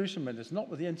disillusionment is not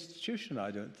with the institution,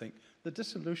 I don't think. The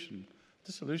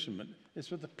disillusionment is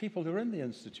with the people who are in the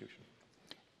institution.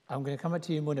 I'm going to come back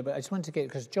to you, Mona, but I just want to get,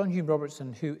 because John Hume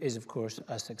Robertson, who is, of course,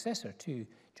 a successor to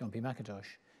John P.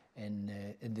 Mackintosh in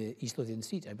the East Lothian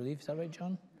seat, I believe. Is that right,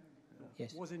 John?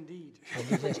 Yes. Was indeed.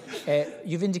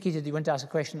 You've indicated that you want to ask a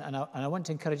question, and I want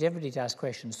to encourage everybody to ask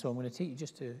questions, so I'm going to take you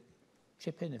just to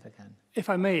chip in if I can. If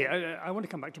I may, I want to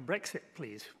come back to Brexit,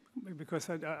 please, because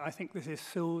I think this is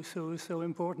so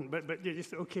important. But you're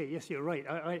just, okay, yes, you're right.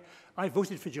 I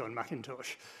voted for John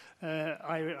Mackintosh.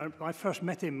 I first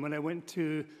met him when I went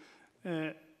to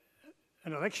an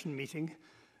election meeting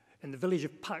in the village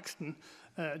of Paxton,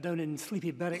 down in sleepy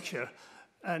Berwickshire,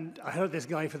 and I heard this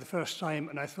guy for the first time,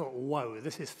 and I thought, wow,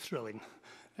 this is thrilling.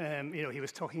 You know, he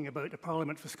was talking about a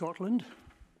parliament for Scotland,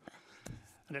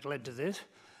 and it led to this.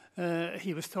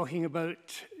 He was talking about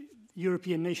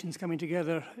European nations coming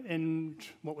together in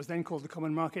what was then called the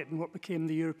Common Market and what became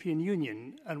the European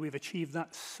Union, and we've achieved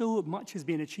that. So much has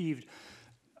been achieved.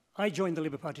 I joined the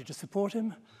Labour Party to support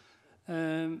him,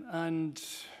 and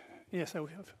yes, I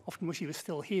often wish he was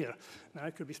still here. Now,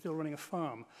 I could be still running a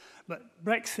farm. But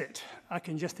Brexit, I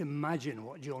can just imagine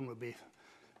what John would be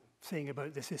saying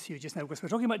about this issue just now, because we're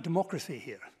talking about democracy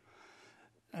here.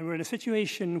 And we're in a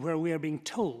situation where we are being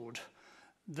told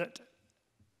that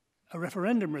a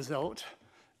referendum result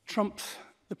trumps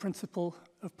the principle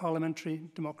of parliamentary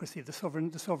democracy, the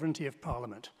sovereignty of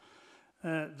Parliament.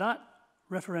 That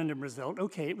referendum result,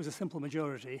 okay, it was a simple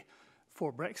majority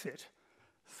for Brexit.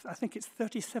 I think it's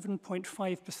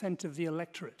 37.5% of the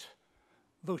electorate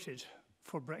voted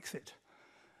for Brexit.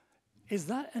 Is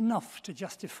that enough to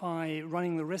justify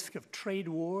running the risk of trade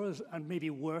wars and maybe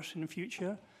worse in the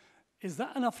future? Is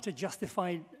that enough to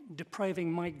justify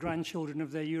depriving my grandchildren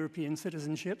of their European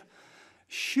citizenship?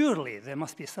 Surely there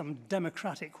must be some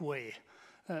democratic way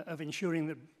of ensuring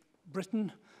that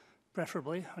Britain,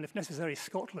 preferably, and if necessary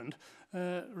Scotland,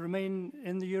 remain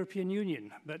in the European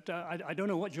Union. But I don't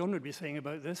know what John would be saying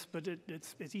about this, but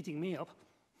it's eating me up.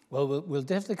 Well, we'll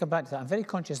definitely come back to that. I'm very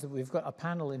conscious that we've got a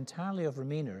panel entirely of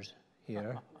Remainers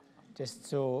here, just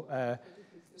so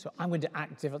I'm going to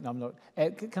act differently. No, I'm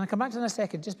not. Can I come back to that in a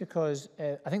second, just because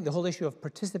I think the whole issue of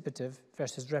participative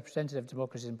versus representative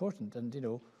democracy is important, and, you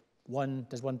know,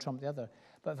 does one trump the other?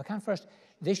 But if I can first,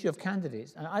 the issue of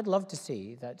candidates, and I'd love to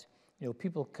see that, you know,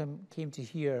 people came to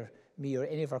hear me or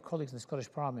any of our colleagues in the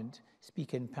Scottish Parliament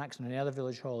speak in Paxton or any other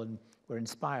village hall and were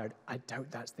inspired. I doubt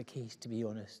that's the case, to be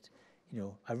honest. You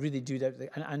know, I really do doubt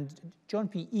that. And John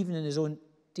P., even in his own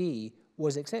day,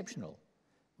 was exceptional.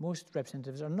 Most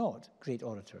representatives are not great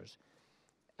orators.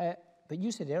 But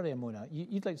you said earlier, Mona,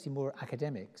 you'd like to see more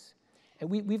academics.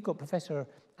 We've got Professor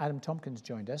Adam Tompkins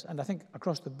joined us, and I think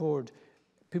across the board,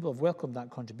 people have welcomed that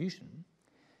contribution.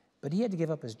 But he had to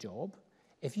give up his job.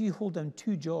 If you hold down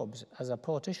 2 jobs as a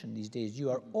politician these days, you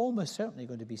are almost certainly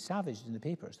going to be savaged in the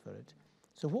papers for it.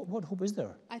 So what hope is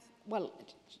there? Well,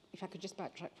 if I could just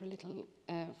backtrack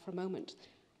for a moment,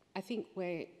 I think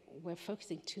we're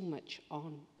focusing too much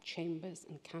on chambers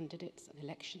and candidates and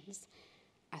elections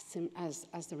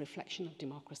as the reflection of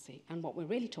democracy. And what we're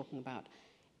really talking about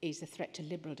is the threat to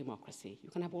liberal democracy. You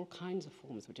can have all kinds of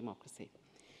forms of democracy.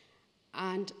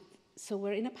 And so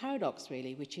we're in a paradox,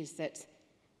 really, which is that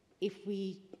if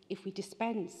we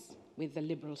dispense with the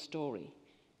liberal story,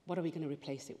 what are we going to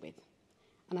replace it with?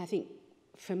 And I think,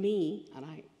 for me, and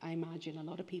I imagine a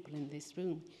lot of people in this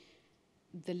room,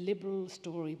 the liberal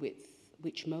story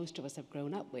which most of us have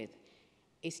grown up with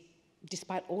is,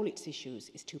 despite all its issues,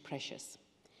 is too precious.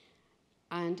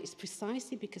 And it's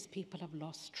precisely because people have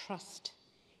lost trust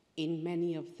in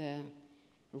many of the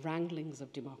wranglings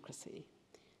of democracy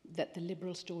that the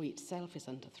liberal story itself is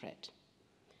under threat.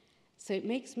 So it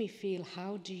makes me feel,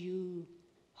 how do you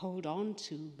hold on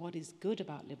to what is good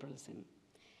about liberalism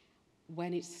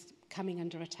when it's coming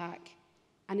under attack?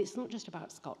 And it's not just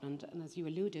about Scotland, and as you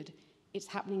alluded, it's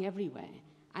happening everywhere.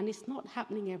 And it's not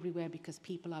happening everywhere because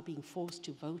people are being forced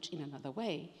to vote in another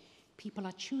way. People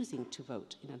are choosing to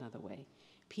vote in another way.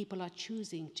 People are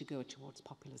choosing to go towards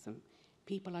populism.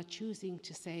 People are choosing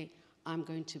to say, I'm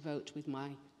going to vote with my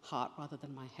heart rather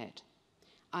than my head.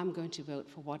 I'm going to vote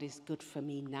for what is good for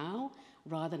me now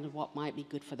rather than what might be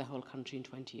good for the whole country in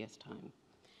 20 years' time.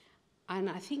 And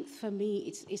I think for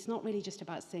me, it's not really just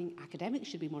about saying academics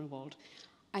should be more involved.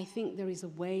 I think there is a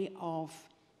way of,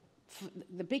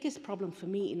 the biggest problem for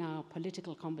me in our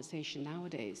political conversation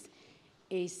nowadays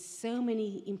is so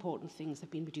many important things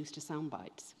have been reduced to sound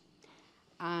bites.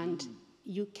 And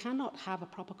you cannot have a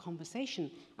proper conversation.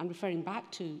 And referring back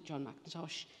to John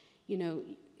Mackintosh, you know,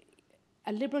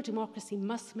 a liberal democracy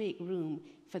must make room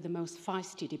for the most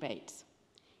feisty debates.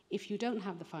 If you don't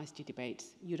have the feisty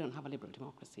debates, you don't have a liberal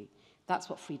democracy. That's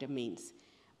what freedom means.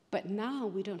 But now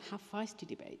we don't have feisty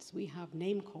debates. We have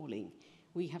name-calling,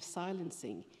 we have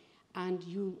silencing. And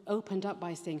you opened up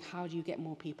by saying, how do you get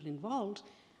more people involved?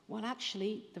 Well,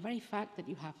 actually, the very fact that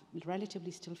you have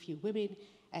relatively still few women,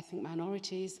 ethnic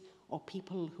minorities, or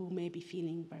people who may be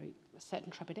feeling a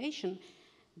certain trepidation,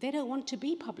 they don't want to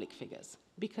be public figures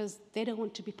because they don't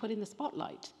want to be put in the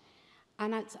spotlight.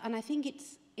 And I think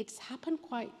it's happened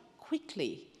quite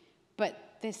quickly,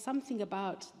 but there's something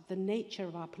about the nature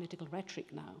of our political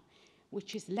rhetoric now,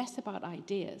 which is less about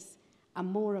ideas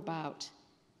and more about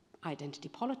identity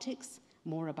politics,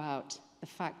 more about the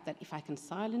fact that if I can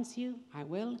silence you, I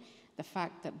will, the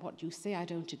fact that what you say I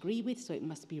don't agree with, so it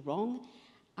must be wrong.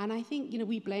 And I think, you know,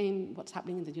 we blame what's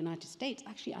happening in the United States.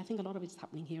 Actually, I think a lot of it's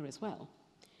happening here as well,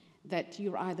 that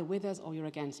you're either with us or you're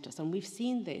against us. And we've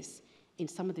seen this in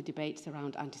some of the debates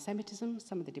around anti-Semitism,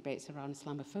 some of the debates around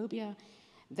Islamophobia,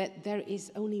 that there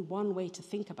is only one way to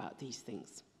think about these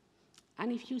things.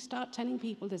 And if you start telling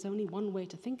people there's only one way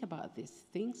to think about these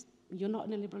things, you're not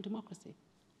in a liberal democracy.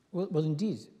 Well,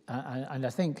 indeed. And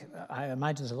I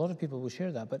imagine a lot of people will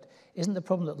share that. But isn't the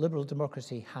problem that liberal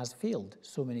democracy has failed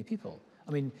so many people?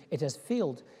 I mean, it has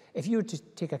failed. If you were to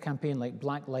take a campaign like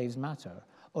Black Lives Matter,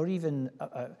 or even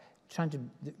trying to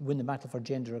win the battle for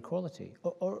gender equality,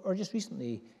 or just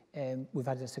recently, we've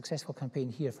had a successful campaign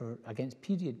here against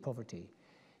period poverty.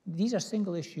 These are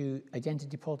single-issue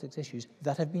identity politics issues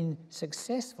that have been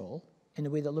successful in a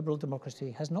way that liberal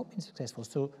democracy has not been successful.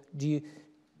 So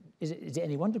is it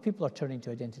any wonder people are turning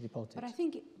to identity politics? But I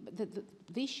think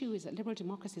the issue is that liberal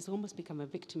democracy has almost become a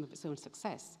victim of its own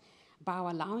success by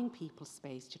allowing people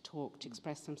space to talk, to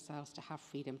express themselves, to have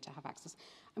freedom, to have access.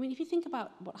 I mean, if you think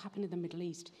about what happened in the Middle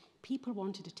East, people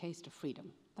wanted a taste of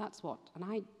freedom. That's what. And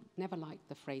I never liked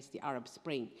the phrase the Arab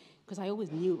Spring, because I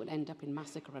always knew it would end up in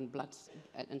massacre and blood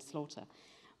and slaughter.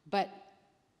 But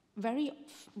very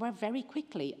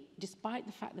quickly, despite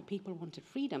the fact that people wanted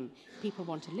freedom, people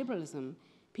wanted liberalism,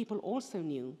 people also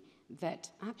knew that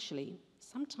actually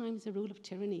sometimes the rule of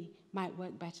tyranny might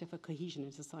work better for cohesion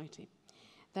in society.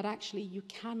 That actually you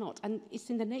cannot, and it's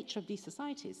in the nature of these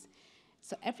societies.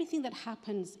 So everything that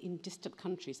happens in distant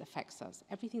countries affects us.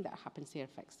 Everything that happens here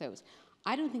affects those.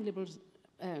 I don't think liberal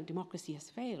democracy has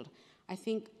failed. I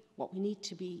think what we need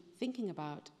to be thinking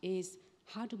about is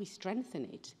how do we strengthen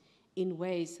it in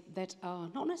ways that are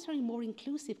not necessarily more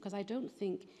inclusive, because I don't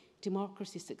think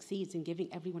democracy succeeds in giving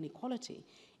everyone equality.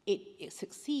 It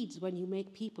succeeds when you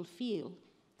make people feel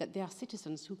that they are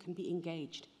citizens who can be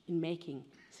engaged in making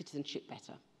citizenship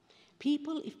better.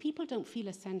 If people don't feel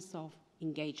a sense of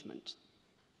engagement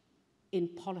in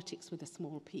politics with a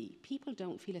small p, people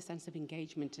don't feel a sense of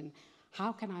engagement in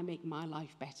how can I make my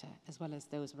life better as well as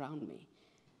those around me,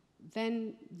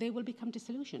 then they will become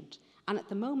disillusioned. And at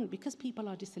the moment, because people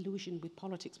are disillusioned with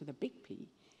politics with a big P,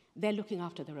 they're looking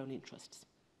after their own interests.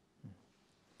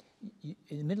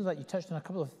 In the middle of that, you touched on a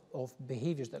couple of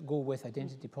behaviours that go with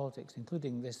identity politics,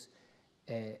 including this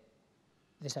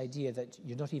idea that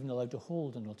you're not even allowed to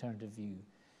hold an alternative view,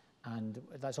 and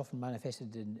that's often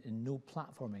manifested in no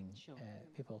platforming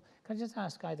people. Can I just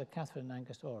ask either Catherine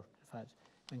Angus or, in fact,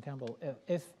 Ben Campbell,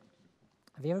 have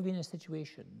you ever been in a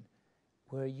situation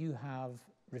where you have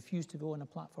refused to go on a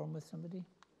platform with somebody,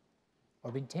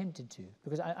 or been tempted to?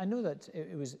 Because I know that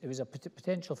it was a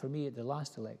potential for me at the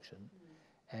last election,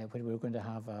 when we were going to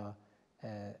have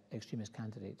an extremist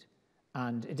candidate.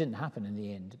 And it didn't happen in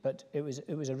the end, but it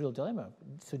was a real dilemma.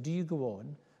 So do you go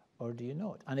on or do you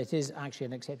not? And it is actually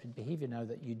an accepted behaviour now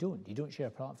that you don't. You don't share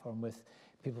a platform with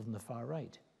people from the far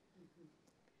right.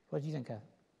 What do you think,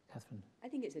 Catherine? I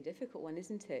think it's a difficult one,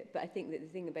 isn't it? But I think that the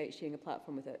thing about sharing a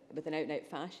platform with an out-and-out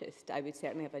fascist, I would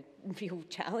certainly have a real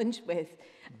challenge with.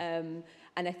 And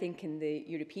I think in the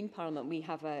European Parliament, we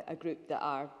have a group that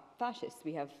are fascists.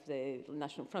 We have the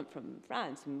National Front from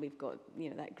France, and we've got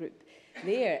that group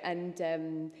there. And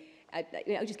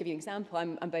I'll just give you an example.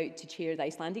 I'm about to chair the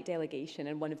Icelandic delegation,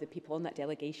 and one of the people on that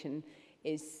delegation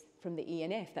is from the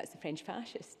ENF. That's the French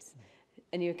fascists.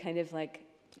 And you're kind of like,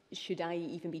 should I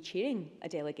even be chairing a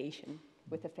delegation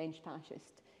with a French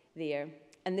fascist there?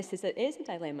 And this is a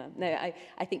dilemma. Now,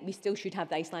 I think we still should have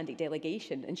the Icelandic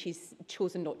delegation, and she's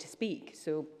chosen not to speak,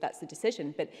 so that's the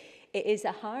decision. But it is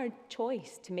a hard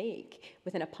choice to make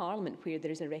within a parliament where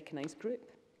there is a recognised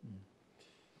group.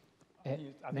 I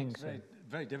think it's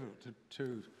very difficult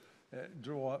to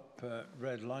draw up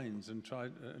red lines and try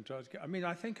to get... I mean,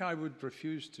 I think I would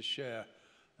refuse to share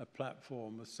a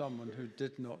platform with someone who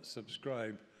did not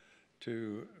subscribe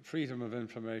to freedom of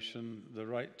information, the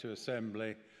right to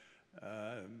assembly,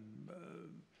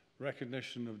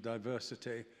 recognition of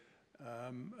diversity.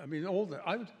 I mean, all that.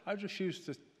 I'd refuse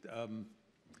to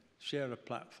share a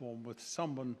platform with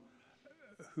someone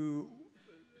who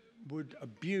would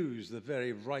abuse the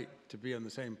very right to be on the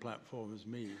same platform as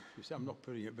me. You see, I'm not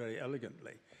putting it very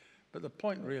elegantly. But the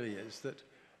point really is that,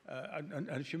 and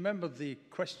if you remember the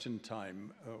question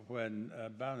time when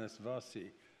Baroness Varsi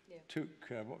took,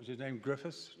 what was his name,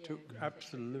 Griffiths?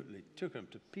 Absolutely took him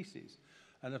to pieces.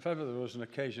 And if ever there was an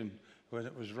occasion when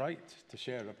it was right to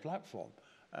share a platform,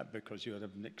 because you had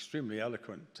an extremely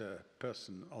eloquent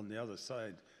person on the other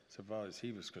side, so far as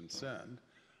he was concerned,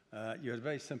 you had a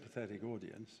very sympathetic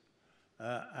audience,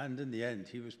 and in the end,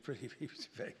 he was a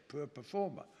very poor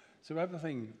performer. So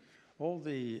everything, all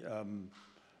the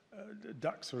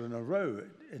ducks were in a row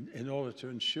in order to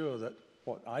ensure that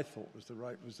what I thought was the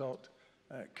right result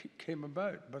came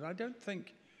about. But I don't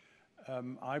think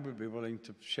I would be willing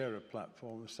to share a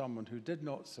platform with someone who did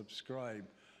not subscribe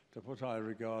to what I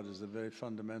regard as the very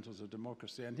fundamentals of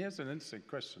democracy. And here's an interesting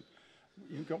question.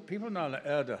 You've got people now like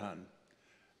Erdogan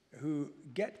who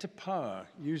get to power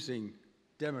using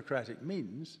democratic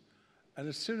means, and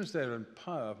as soon as they're in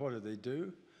power, what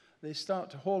do? They start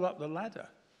to haul up the ladder.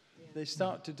 They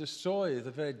start to destroy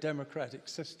the very democratic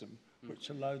system which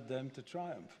allowed them to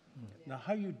triumph. Now,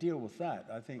 how you deal with that,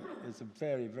 I think, is a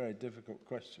very, very difficult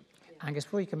question. Angus,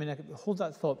 before you come in, hold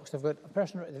that thought, because I've got a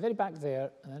person at the very back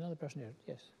there and another person here.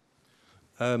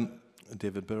 Yes.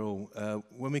 David Birrell.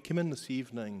 When we came in this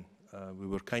evening, we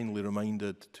were kindly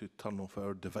reminded to turn off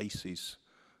our devices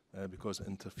because it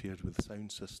interfered with the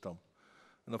sound system.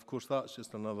 And of course, that's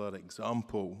just another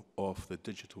example of the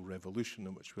digital revolution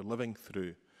in which we're living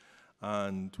through.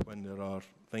 And when there are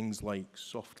things like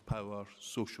soft power,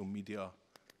 social media,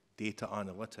 data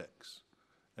analytics,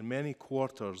 in many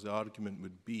quarters, the argument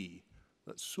would be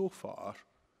that so far,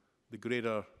 the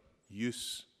greater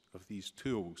use of these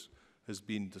tools has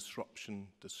been disruption,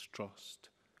 distrust,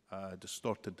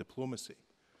 distorted diplomacy.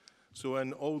 So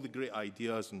in all the great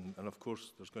ideas, and of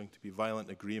course there's going to be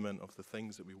violent agreement of the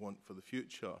things that we want for the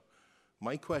future,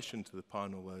 my question to the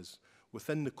panel is,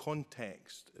 within the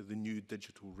context of the new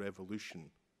digital revolution,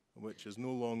 which is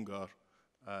no longer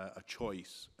a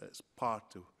choice, it's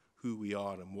part of who we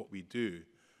are and what we do,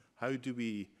 how do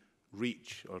we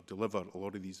reach or deliver a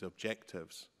lot of these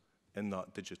objectives in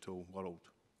that digital world?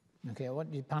 Okay, I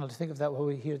want you panel to think of that while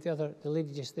we hear the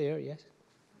lady just there, yes?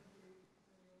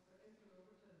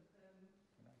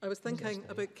 I was thinking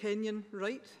about Kenyan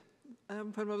right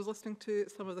when I was listening to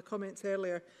some of the comments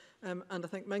earlier, and I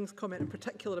think Ming's comment in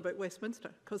particular about Westminster,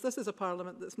 because this is a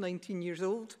parliament that's 19 years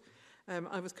old.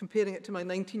 I was comparing it to my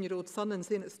 19-year-old son and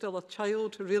saying it's still a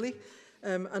child, really,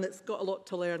 and it's got a lot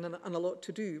to learn and a lot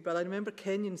to do. But I remember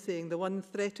Kenyon saying the one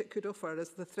threat it could offer is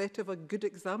the threat of a good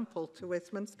example to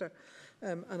Westminster,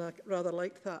 and I rather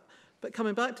liked that. But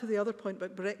coming back to the other point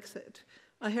about Brexit,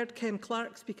 I heard Ken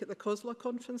Clarke speak at the COSLA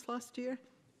conference last year,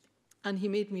 and he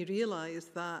made me realise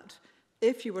that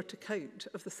if you were to count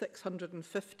of the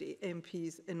 650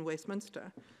 MPs in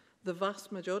Westminster, the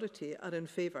vast majority are in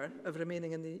favour of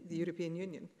remaining in the European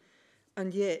Union.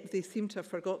 And yet they seem to have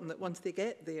forgotten that once they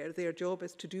get there, their job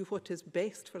is to do what is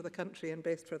best for the country and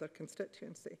best for their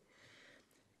constituency.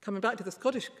 Coming back to the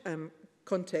Scottish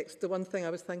context, the one thing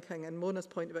I was thinking, and Mona's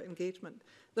point about engagement,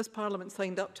 this Parliament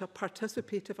signed up to a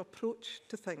participative approach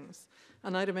to things.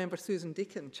 And I remember Susan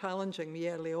Deakin challenging me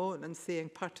early on and saying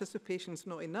participation's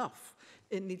not enough,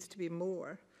 it needs to be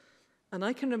more. And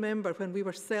I can remember when we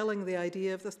were selling the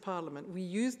idea of this Parliament, we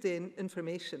used the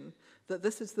information that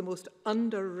this is the most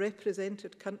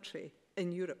underrepresented country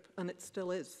in Europe, and it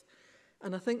still is.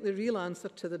 And I think the real answer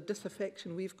to the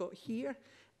disaffection we've got here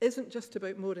isn't just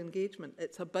about more engagement,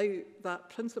 it's about that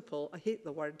principle, I hate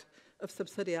the word, of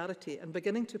subsidiarity and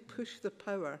beginning to push the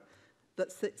power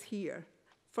that sits here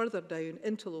further down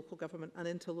into local government and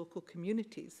into local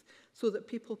communities so that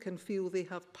people can feel they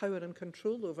have power and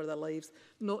control over their lives,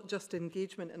 not just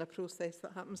engagement in a process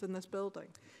that happens in this building.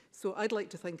 So I'd like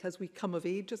to think as we come of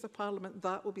age as a Parliament,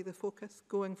 that will be the focus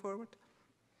going forward.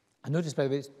 I noticed, by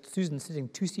the way, Susan sitting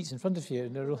 2 seats in front of you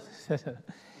in a row.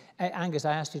 Angus,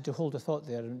 I asked you to hold a thought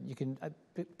there, and you can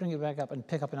bring it back up and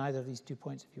pick up on either of these 2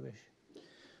 points if you wish.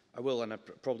 I will, and I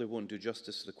probably won't do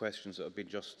justice to the questions that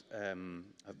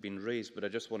have been raised, but I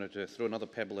just wanted to throw another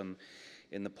pebble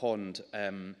in the pond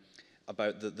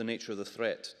about the nature of the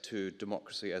threat to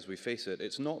democracy as we face it.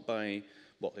 It's not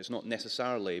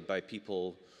necessarily by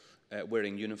people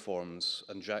wearing uniforms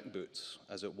and jackboots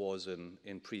as it was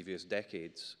in previous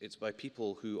decades. It's by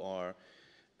people who are,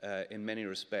 in many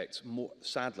respects,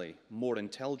 sadly, more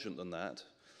intelligent than that,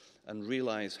 and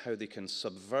realise how they can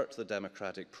subvert the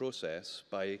democratic process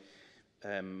by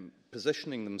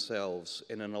positioning themselves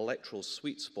in an electoral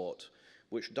sweet spot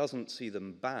which doesn't see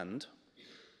them banned,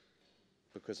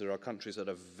 because there are countries that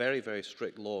have very, very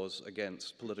strict laws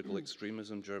against political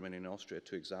extremism, Germany and Austria,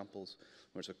 2 examples,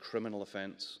 where it's a criminal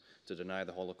offence to deny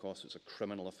the Holocaust, it's a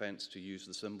criminal offence to use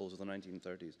the symbols of the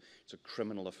 1930s, it's a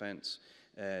criminal offence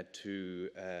to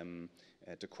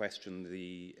question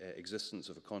the existence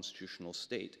of a constitutional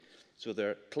state. So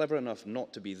they're clever enough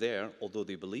not to be there, although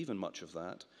they believe in much of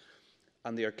that,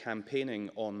 and they are campaigning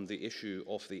on the issue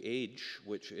of the age,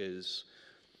 which is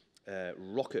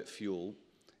rocket fuel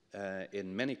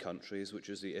in many countries, which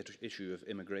is the issue of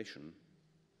immigration.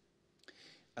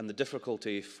 And the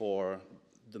difficulty for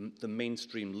the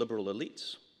mainstream liberal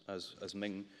elites, as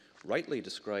Ming rightly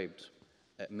described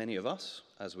many of us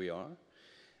as we are,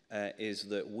 is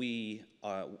that we,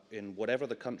 in whatever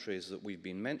the countries that we've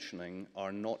been mentioning,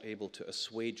 are not able to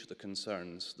assuage the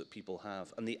concerns that people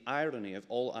have. And the irony of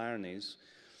all ironies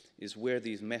is where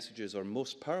these messages are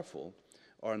most powerful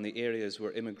are in the areas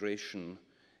where immigration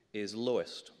is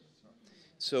lowest.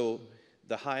 So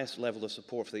the highest level of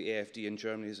support for the AfD in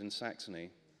Germany is in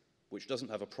Saxony, which doesn't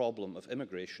have a problem of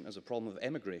immigration, has a problem of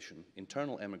emigration,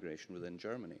 internal emigration within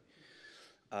Germany.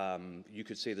 You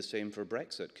could say the same for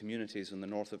Brexit. Communities in the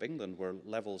north of England where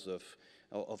levels of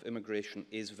immigration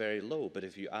is very low, but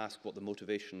if you ask what the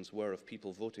motivations were of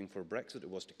people voting for Brexit, it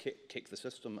was to kick the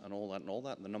system and all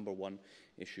that, and the number one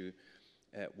issue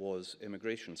was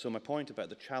immigration. So my point about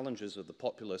the challenges of the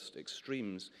populist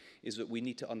extremes is that we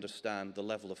need to understand the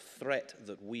level of threat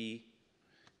that we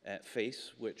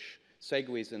face, which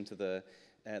segues into the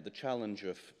challenge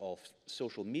of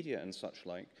social media and such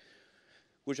like,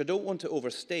 which I don't want to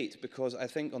overstate, because I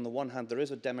think on the one hand there is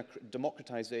a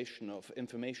democratization of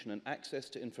information and access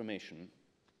to information.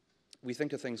 We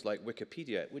think of things like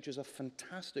Wikipedia, which is a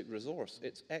fantastic resource.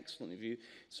 It's excellent if you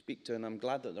speak to, and I'm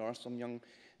glad that there are some young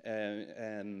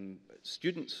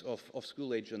students of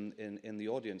school age in the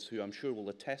audience who I'm sure will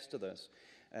attest to this,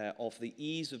 of the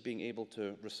ease of being able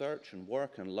to research and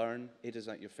work and learn. It is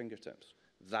at your fingertips.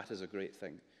 That is a great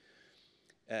thing.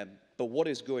 But what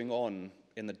is going on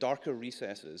in the darker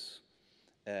recesses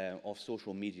of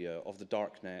social media, of the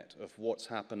dark net, of what's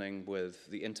happening with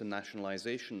the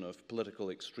internationalization of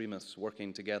political extremists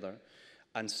working together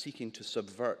and seeking to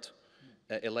subvert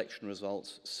election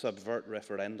results, subvert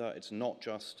referenda. It's not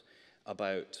just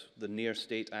about the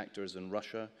near-state actors in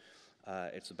Russia.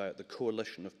 It's about the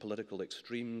coalition of political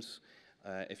extremes.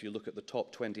 If you look at the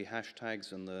top 20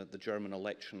 hashtags in the German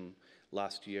election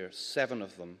last year, 7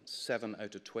 of them, 7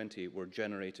 out of 20, were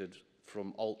generated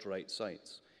from alt-right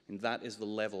sites. And that is the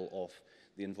level of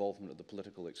the involvement of the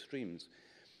political extremes.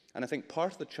 And I think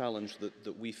part of the challenge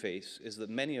that we face is that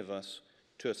many of us,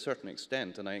 to a certain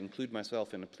extent, and I include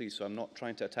myself in a plea, so I'm not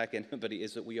trying to attack anybody,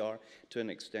 is that we are, to an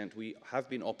extent, we have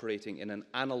been operating in an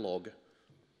analog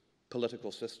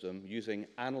political system using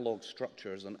analog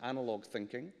structures and analog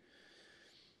thinking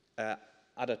at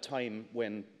a time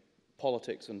when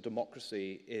politics and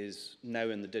democracy is now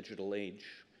in the digital age.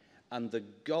 And the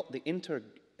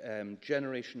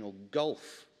intergenerational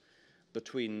gulf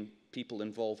between people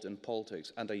involved in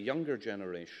politics and a younger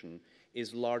generation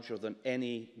is larger than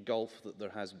any gulf that there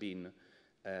has been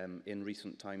in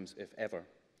recent times, if ever.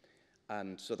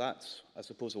 And so that's, I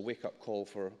suppose, a wake-up call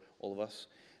for all of us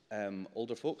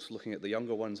older folks looking at the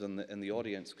younger ones in the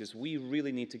audience, because we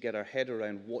really need to get our head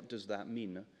around what does that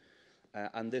mean.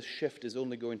 And this shift is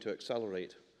only going to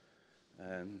accelerate.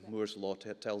 Moore's Law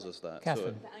tells us that.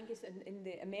 Catherine. But Angus, in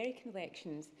the American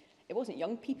elections, it wasn't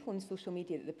young people on social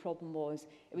media that the problem was.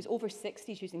 It was over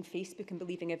 60s using Facebook and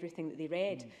believing everything that they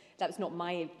read. That was not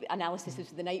my analysis. This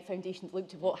was the Knight Foundation that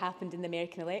looked at what happened in the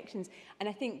American elections. And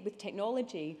I think with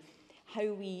technology,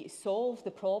 how we solve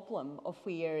the problem of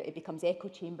where it becomes echo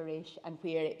chamberish and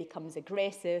where it becomes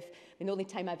aggressive. I mean, the only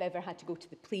time I've ever had to go to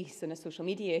the police on a social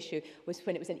media issue was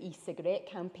when it was an e-cigarette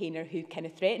campaigner who kind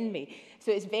of threatened me.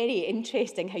 So it's very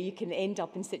interesting how you can end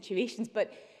up in situations.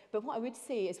 But what I would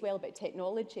say as well about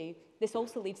technology, this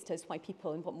also leads to us why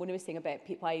people, and what Mona was saying about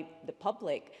why the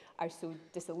public are so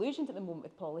disillusioned at the moment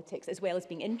with politics, as well as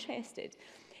being interested.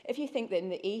 If you think that in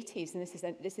the 80s, and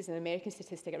this is an American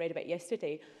statistic I read about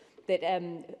yesterday, that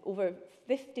over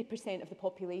 50% of the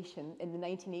population in the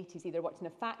 1980s either worked in a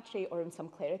factory or in some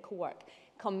clerical work.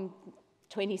 Come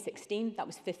 2016, that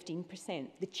was 15%.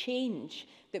 The change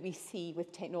that we see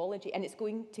with technology, and it's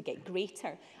going to get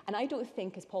greater. And I don't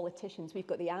think as politicians we've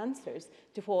got the answers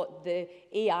to what the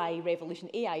AI revolution,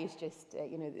 AI is just,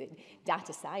 the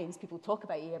data science, people talk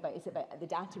about AI, but it's about the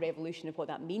data revolution of what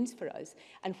that means for us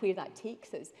and where that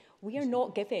takes us. We are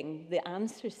not giving the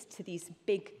answers to these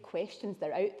big questions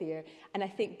that are out there. And I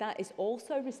think that is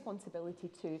also a responsibility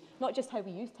to not just how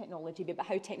we use technology, but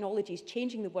how technology is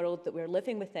changing the world that we're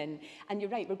living within. And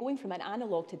you're right, we're going from an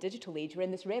analog to digital age. We're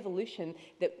in this revolution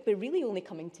that we're really only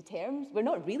coming to terms. We're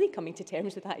not really coming to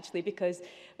terms with actually, because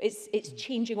it's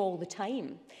changing all the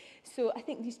time. So I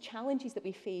think these challenges that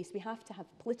we face, we have to have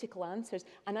political answers,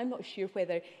 and I'm not sure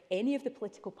whether any of the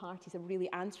political parties are really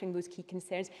answering those key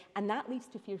concerns, and that leads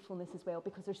to fearfulness as well,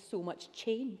 because there's so much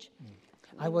change.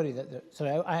 I worry that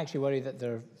I actually worry that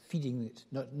they're feeding it,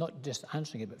 not just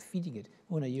answering it, but feeding it.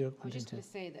 Mona, you're I was just going to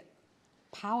say that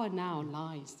power now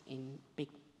lies in big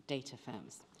data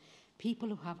firms. People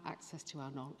who have access to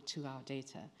our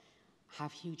data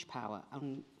have huge power,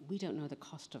 and we don't know the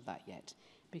cost of that yet,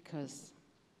 because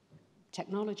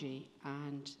technology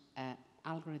and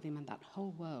algorithm and that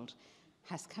whole world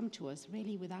has come to us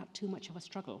really without too much of a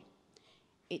struggle.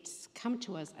 It's come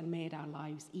to us and made our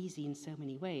lives easy in so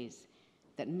many ways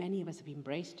that many of us have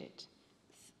embraced it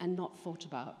and not thought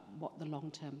about what the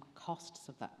long-term costs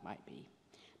of that might be.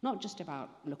 Not just about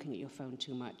looking at your phone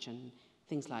too much and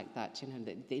things like that,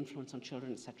 the influence on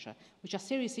children, etc., which are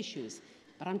serious issues,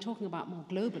 but I'm talking about more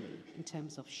globally in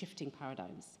terms of shifting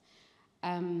paradigms.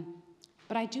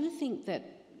 But I do think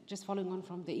that just following on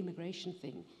from the immigration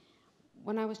thing,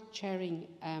 when I was chairing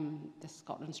the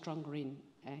Scotland Stronger In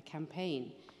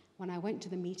campaign, when I went to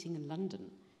the meeting in London,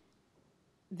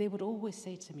 they would always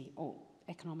say to me, oh,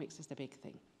 economics is the big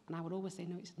thing. And I would always say,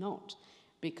 no, it's not,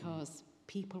 because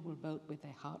people will vote with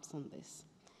their hearts on this.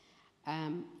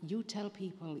 You tell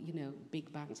people, you know,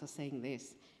 big banks are saying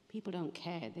this. People don't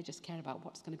care. They just care about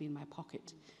what's going to be in my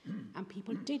pocket. And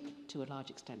people did, to a large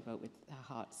extent, vote with their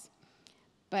hearts.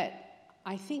 But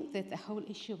I think that the whole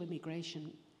issue of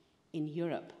immigration in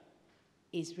Europe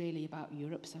is really about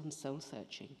Europe's own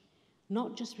soul-searching,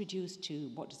 not just reduced to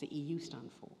what does the EU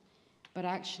stand for, but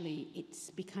actually it's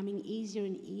becoming easier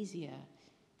and easier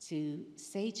to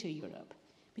say to Europe,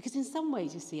 because in some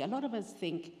ways, you see, a lot of us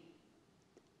think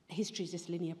history is this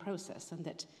linear process and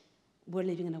that we're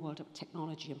living in a world of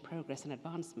technology and progress and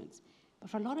advancements. But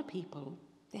for a lot of people,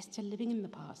 they're still living in the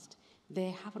past.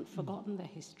 They haven't forgotten their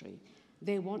history.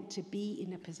 They want to be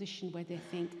in a position where they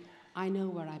think, I know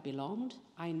where I belonged,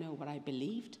 I know what I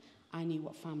believed, I knew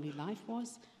what family life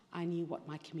was, I knew what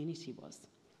my community was.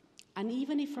 And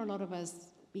even if for a lot of us,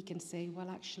 we can say, well,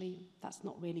 actually, that's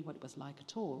not really what it was like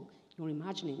at all. You're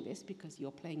imagining this because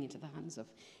you're playing into the hands of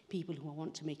people who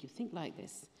want to make you think like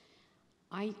this.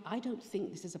 I don't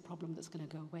think this is a problem that's going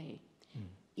to go away.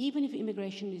 Even if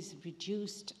immigration is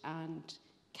reduced and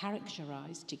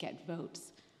characterized to get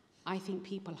votes, I think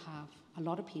people have, a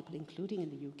lot of people, including in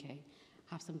the UK,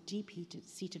 have some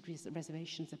deep-seated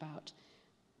reservations about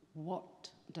what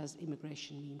does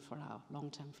immigration mean for our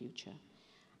long-term future.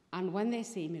 And when they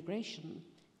say immigration,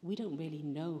 we don't really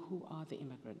know who are the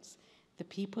immigrants. The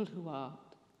people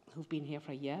who've been here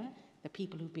for a year, the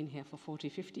people who've been here for 40,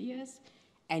 50 years,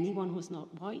 anyone who's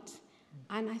not white.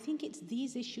 And I think it's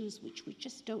these issues which we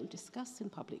just don't discuss in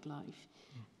public life.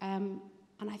 And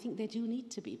I think they do need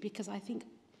to be, because I think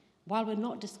while we're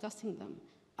not discussing them,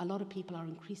 a lot of people are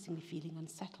increasingly feeling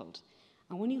unsettled.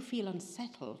 And when you feel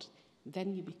unsettled,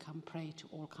 then you become prey to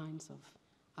all kinds of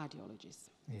ideologies.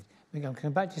 Yeah. I'm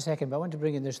coming back to you a second, but I want to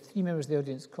bring in, there's three members of the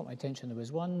audience caught my attention. There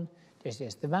was one,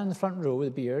 yes, the man in the front row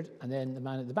with the beard, and then the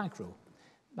man at the back row.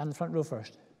 Man in the front row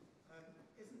first.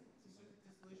 Isn't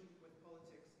disillusionment with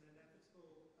politics an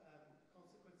inevitable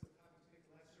consequence of having to pick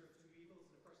the lesser of two evils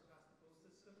in a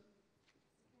first-past-the-post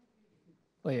system?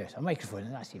 Oh yes, a microphone,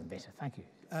 and that's even better. Thank you.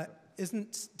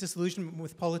 Isn't disillusionment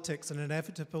with politics an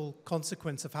inevitable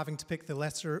consequence of having to pick the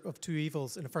lesser of two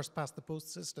evils in a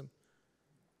first-past-the-post system?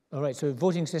 All right, so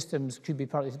voting systems could be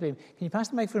partly to blame. Can you pass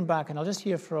the microphone back, and I'll just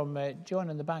hear from John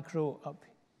in the back row up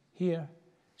here.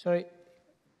 Sorry.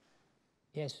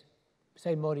 Yes,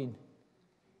 beside Maureen.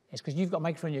 Yes, because you've got a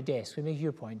microphone on your desk, so make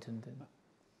your point.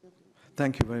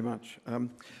 Thank you very much.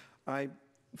 I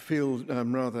feel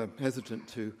rather hesitant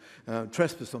to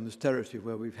trespass on this territory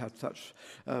where we've had such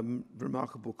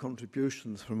remarkable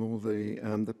contributions from all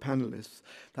the panellists.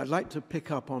 I'd like to pick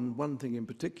up on one thing in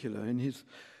particular. In his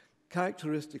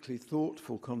characteristically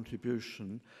thoughtful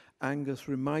contribution, Angus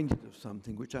reminded of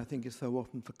something which I think is so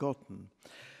often forgotten.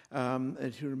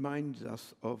 And he reminded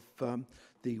us of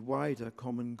the wider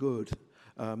common good.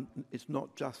 It's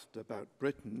not just about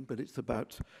Britain, but it's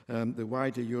about the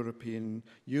wider European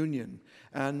Union.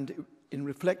 And in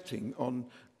reflecting on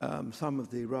some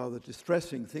of the rather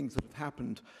distressing things that have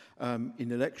happened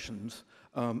in elections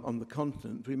on the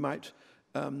continent, we might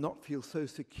not feel so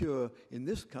secure in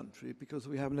this country because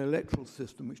we have an electoral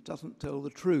system which doesn't tell the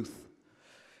truth.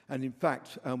 And in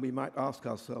fact, we might ask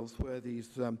ourselves where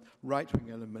these right-wing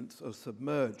elements are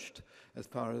submerged as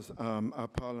far as our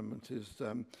parliament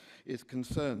is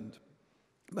concerned.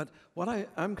 But what I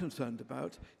am concerned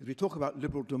about is we talk about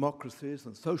liberal democracies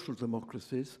and social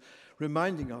democracies,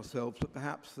 reminding ourselves that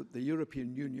perhaps that the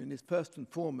European Union is first and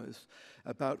foremost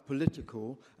about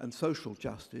political and social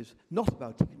justice, not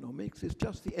about economics. It's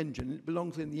just the engine. It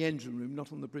belongs in the engine room,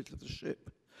 not on the bridge of the ship.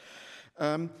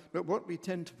 But what we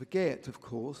tend to forget, of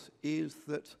course, is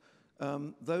that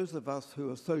those of us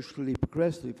who are socially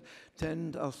progressive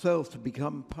tend ourselves to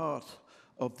become part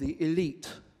of the elite.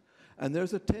 And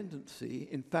there's a tendency,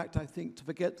 in fact, I think, to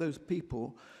forget those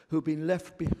people who've been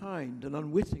left behind, and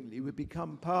unwittingly we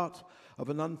become part of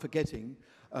an unforgetting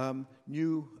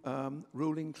new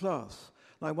ruling class.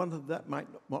 And I wonder if that might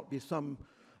not be some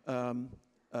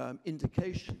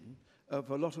indication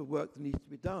of a lot of work that needs to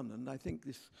be done. And I think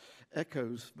this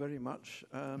echoes very much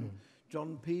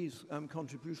John P's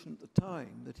contribution at the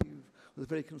time, that he was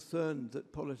very concerned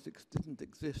that politics didn't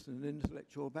exist in an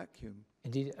intellectual vacuum.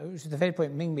 Indeed, it was the very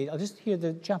point Ming made. I'll just hear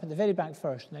the chap at the very back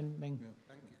first, and then Ming. Yeah,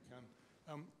 thank you,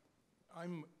 Ken.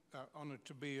 I'm honoured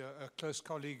to be a close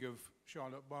colleague of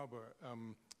Charlotte Barber,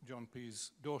 John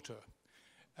P's daughter.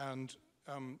 And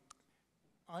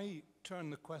I turn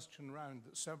the question round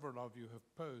that several of you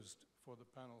have posed for the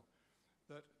panel,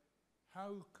 that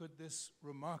how could this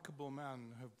remarkable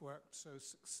man have worked so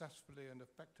successfully and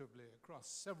effectively across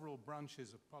several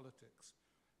branches of politics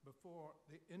before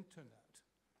the internet,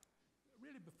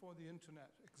 really before the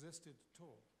internet existed at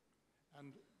all,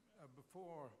 and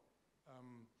before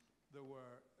there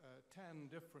were 10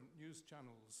 different news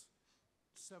channels,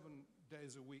 7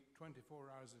 days a week,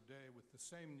 24 hours a day, with the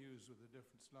same news with a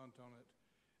different slant on it.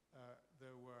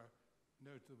 There was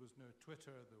no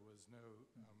Twitter, there was no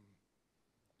email.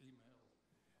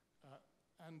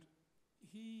 And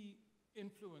he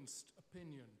influenced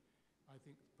opinion, I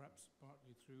think perhaps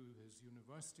partly through his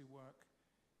university work.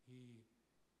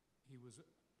 He was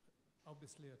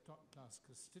obviously a top-class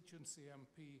constituency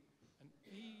MP, and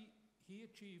he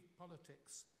achieved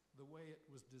politics the way it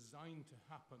was designed to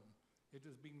happen. It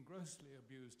has been grossly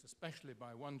abused, especially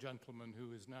by one gentleman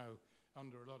who is now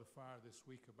under a lot of fire this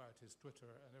week about his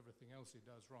Twitter and everything else he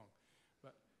does wrong.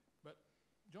 But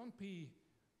John P.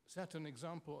 set an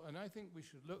example, and I think we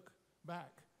should look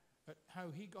back at how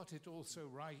he got it all so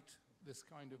right, this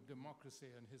kind of democracy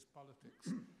and his politics,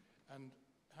 and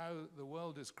how the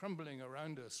world is crumbling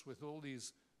around us with all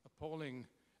these appalling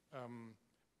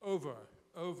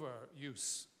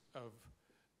overuse of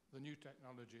the new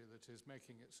technology that is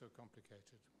making it so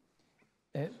complicated.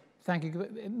 Thank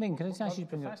you. Ming, can I just ask you to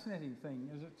bring The up... fascinating thing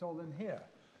is it's all in here,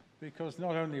 because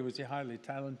not only was he highly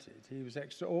talented, he was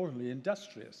extraordinarily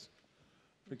industrious.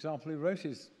 For example, he wrote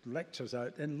his lectures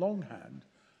out in longhand,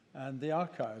 and the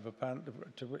archive, apparently,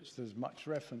 to which there's much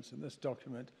reference in this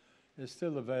document, is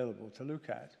still available to look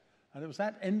at. And it was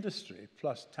that industry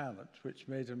plus talent which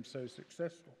made him so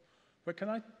successful. But can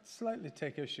I slightly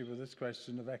take issue with this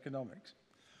question of economics?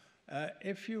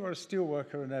 If you were a steel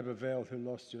worker in Abervale who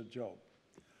lost your job,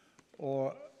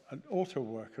 or an auto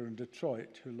worker in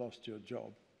Detroit who lost your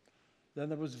job, then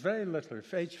there was very little,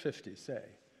 if age 50, say,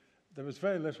 there was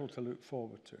very little to look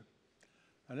forward to.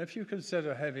 And if you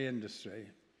consider heavy industry,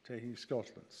 taking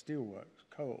Scotland, steelworks,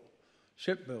 coal,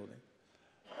 shipbuilding,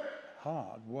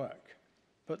 hard work,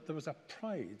 but there was a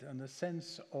pride and a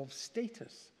sense of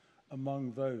status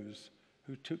among those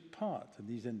who took part in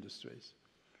these industries.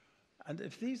 And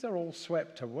if these are all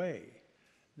swept away,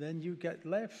 then you get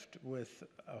left with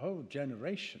a whole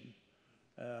generation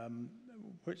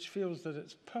which feels that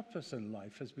its purpose in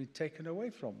life has been taken away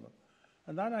from them.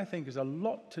 And that, I think, is a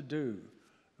lot to do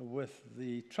with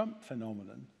the Trump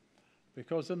phenomenon,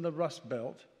 because in the Rust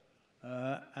Belt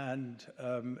and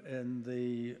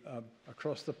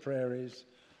across the prairies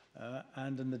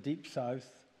and in the Deep South,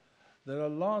 there are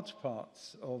large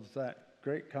parts of that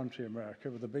great country,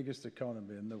 America, with the biggest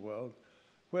economy in the world,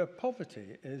 where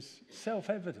poverty is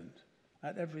self-evident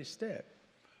at every step,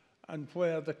 and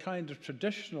where the kind of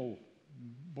traditional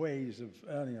ways of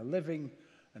earning a living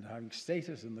and having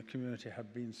status in the community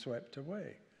have been swept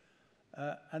away.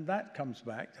 And that comes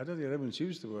back, I don't think anyone's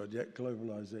used the word yet,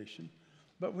 globalization,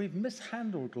 but we've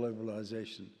mishandled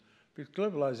globalization, because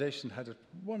globalization had a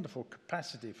wonderful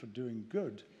capacity for doing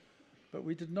good, but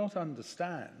we did not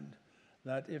understand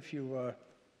that if you were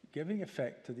giving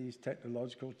effect to these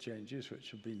technological changes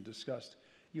which have been discussed,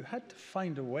 you had to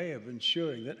find a way of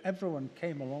ensuring that everyone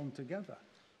came along together,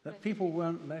 that people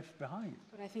weren't left behind.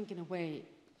 But I think in a way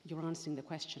you're answering the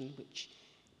question, which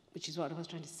is what I was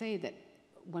trying to say, that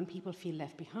when people feel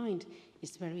left behind,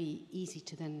 it's very easy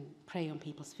to then prey on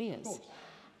people's fears.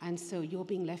 And so you're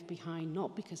being left behind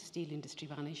not because steel industry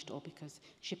vanished or because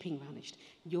shipping vanished.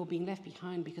 You're being left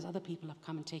behind because other people have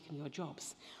come and taken your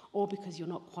jobs, or because you're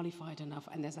not qualified enough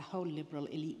and there's a whole liberal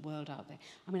elite world out there.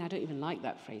 I mean, I don't even like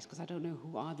that phrase because I don't know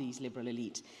who are these liberal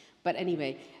elite. But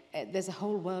anyway, there's a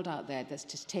whole world out there that's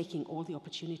just taking all the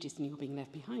opportunities and you're being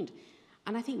left behind.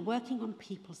 And I think working on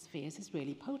people's fears is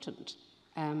really potent.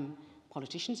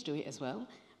 Politicians do it as well.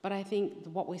 But I think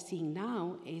what we're seeing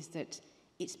now is that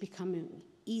it's becoming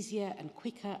easier and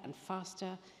quicker and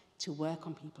faster to work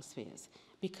on people's fears,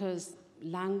 because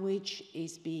language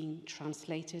is being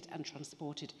translated and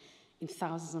transported in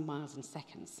thousands of miles in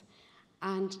seconds.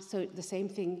 And so the same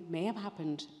thing may have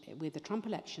happened with the Trump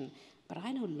election, but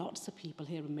I know lots of people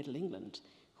here in Middle England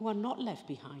who are not left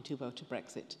behind who voted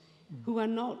Brexit, who are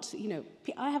not, you know,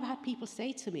 I have had people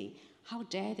say to me, how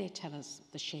dare they tell us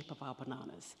the shape of our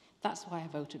bananas? That's why I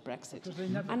voted Brexit.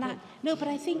 No, but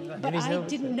I think, but I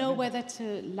didn't know whether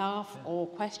to laugh or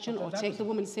question or take the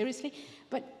woman seriously.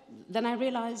 But then I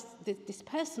realized that this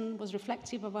person was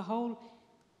reflective of a whole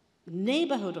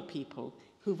neighborhood of people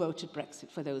who voted Brexit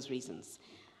for those reasons.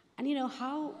 And you know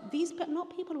how these, but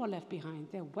not people who are left behind.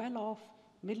 They're well off,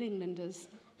 Middle Englanders,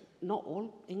 not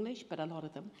all English, but a lot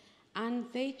of them. And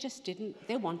they just didn't,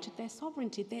 they wanted their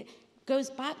sovereignty. goes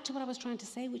back to what I was trying to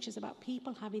say, which is about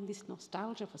people having this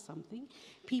nostalgia for something,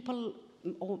 people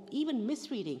or even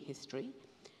misreading history.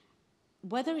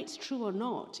 Whether it's true or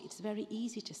not, it's very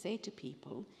easy to say to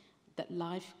people that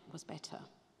life was better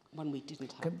when we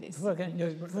didn't have this.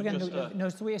 No,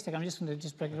 so wait a second. I'm just going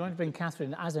to I want to bring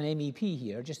Catherine as an MEP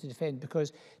here, just to defend,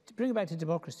 because to bring it back to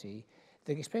democracy,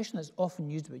 the expression that's often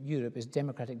used about Europe is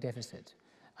democratic deficit.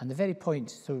 And the very point,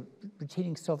 so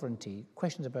retaining sovereignty,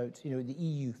 questions about, the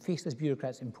EU, faceless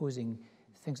bureaucrats imposing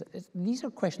things. These are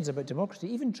questions about democracy.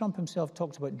 Even Trump himself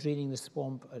talked about draining the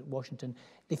swamp at Washington.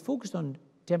 They focused on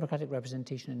democratic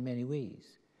representation in many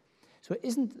ways. So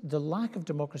isn't the lack of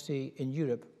democracy in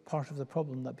Europe part of the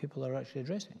problem that people are actually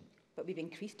addressing? But we've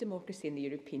increased democracy in the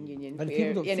European Union, but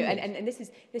where, and this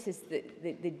is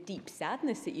the deep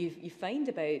sadness that you find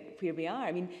about where we are.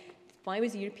 I mean, why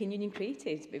was the European Union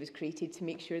created? It was created to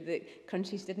make sure that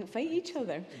countries didn't fight each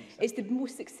other. Exactly. It's the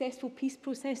most successful peace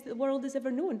process that the world has ever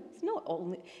known. It's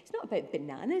not about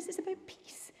bananas, it's about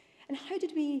peace. And how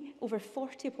did we, over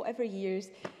 40 or whatever years,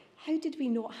 how did we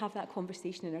not have that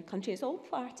conversation in our country? It's all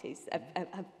parties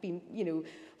have been,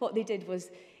 what they did was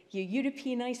you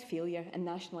Europeanised failure and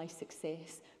nationalised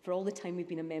success for all the time we've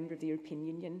been a member of the European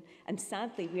Union. And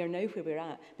sadly, we are now where we're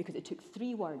at because it took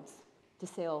 3 words to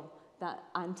sell that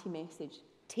anti-message: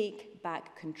 take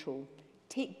back control.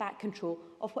 Take back control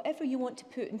of whatever you want to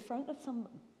put in front of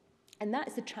someone. And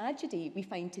that's the tragedy we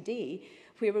find today,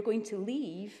 where we're going to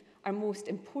leave our most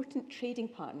important trading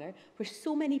partner, where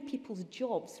so many people's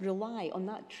jobs rely on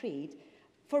that trade,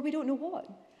 for we don't know what.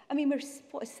 I mean, we're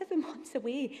 7 months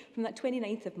away from that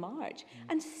 29th of March,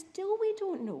 and still we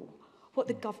don't know what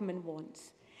the government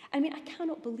wants. I mean, I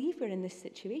cannot believe we're in this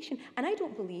situation. And I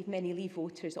don't believe many Leave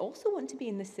voters also want to be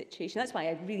in this situation. That's why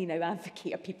I really now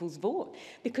advocate a people's vote,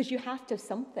 because you have to have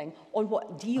something on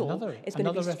what deal is going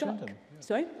to be struck. Referendum.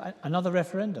 Sorry? Another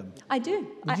referendum. I do.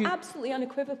 I absolutely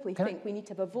unequivocally think we need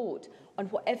to have a vote on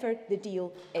whatever the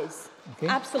deal is. Okay.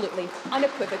 Absolutely,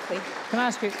 unequivocally. Can I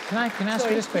ask you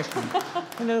this question?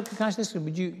 Can I ask this?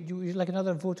 Would you like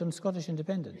another vote on Scottish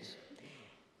independence?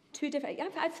 Two different.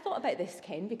 I've thought about this,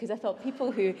 Ken, because I thought people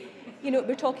who, we're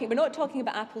not talking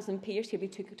about apples and pears here. We're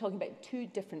talking about 2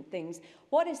 different things.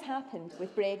 What has happened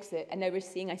with Brexit, and now we're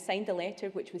seeing, I signed a letter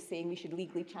which was saying we should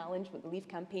legally challenge with the Leave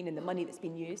campaign and the money that's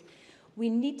been used. We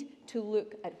need to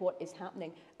look at what is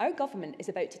happening. Our government is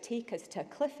about to take us to a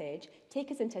cliff edge,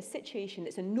 take us into a situation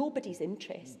that's in nobody's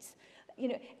interests.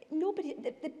 The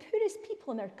poorest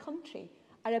people in our country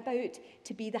are about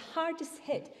to be the hardest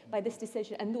hit by this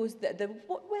decision, and those that the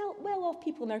well-off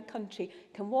people in our country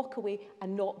can walk away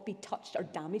and not be touched or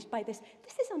damaged by this.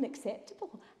 This is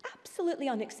unacceptable, absolutely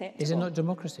unacceptable. Is it not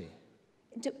democracy?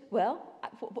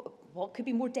 What could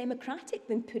be more democratic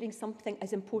than putting something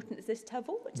as important as this to a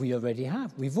vote? We already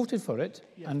have. We voted for it.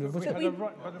 Yes, and but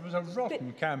it was a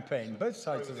rotten campaign, both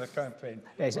sides of the campaign.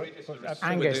 Yes,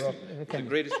 Angus. With the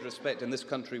greatest respect, in this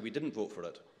country, we didn't vote for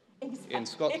it. Exactly. In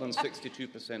Scotland,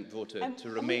 62% voted to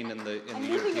remain in the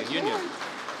European Union.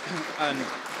 And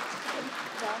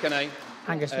can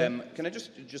I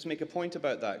just make a point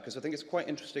about that? Because I think it's quite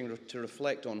interesting to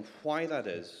reflect on why that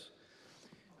is.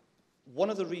 One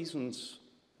of the reasons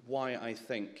why I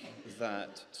think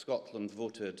that Scotland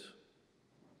voted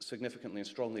significantly and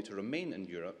strongly to remain in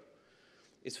Europe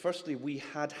is, firstly, we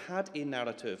had a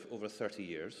narrative over 30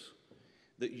 years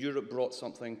that Europe brought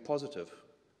something positive.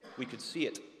 We could see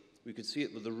it. We could see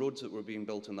it with the roads that were being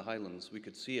built in the Highlands. We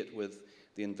could see it with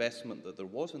the investment that there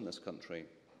was in this country,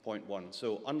 point one.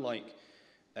 So unlike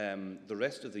the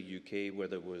rest of the UK, where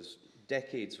there was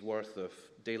decades worth of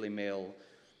Daily Mail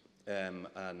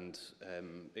and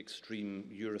extreme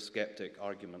Eurosceptic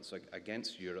arguments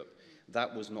against Europe,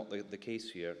 that was not the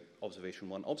case here, observation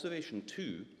 1. Observation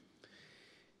 2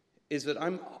 is that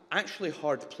I'm actually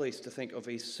hard-placed to think of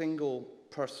a single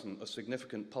person of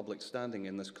significant public standing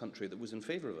in this country that was in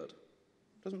favour of it.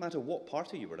 It doesn't matter what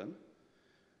party you were in.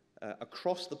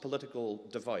 Across the political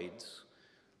divides,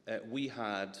 we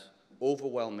had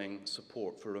overwhelming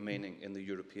support for remaining in the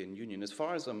European Union. As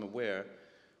far as I'm aware,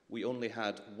 we only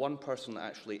had one person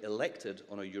actually elected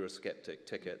on a Eurosceptic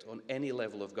ticket on any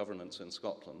level of governance in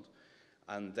Scotland,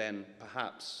 and then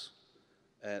perhaps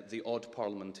the odd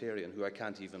parliamentarian who I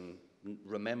can't even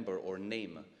remember or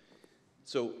name.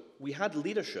 So we had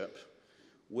leadership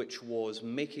which was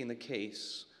making the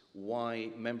case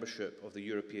why membership of the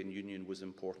European Union was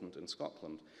important in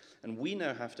Scotland. And we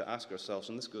now have to ask ourselves,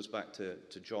 and this goes back to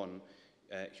John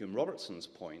Hume-Robertson's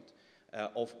point,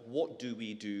 of what do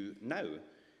we do now?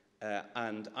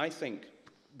 And I think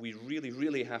we really,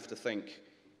 really have to think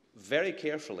very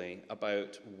carefully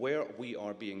about where we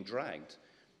are being dragged,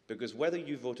 Because whether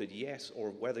you voted yes or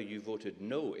whether you voted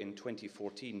no in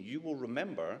 2014, you will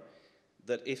remember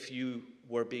that if you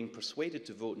were being persuaded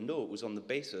to vote no, it was on the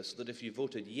basis that if you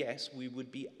voted yes, we would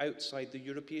be outside the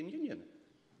European Union.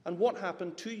 And what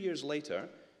happened 2 years later?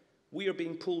 We are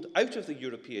being pulled out of the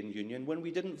European Union when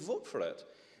we didn't vote for it.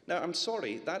 Now, I'm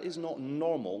sorry, that is not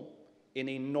normal in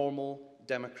a normal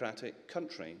democratic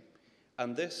country.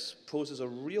 And this poses a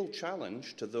real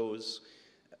challenge to those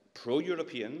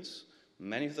pro-Europeans,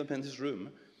 many of them in this room,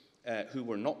 who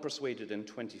were not persuaded in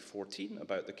 2014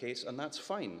 about the case, and that's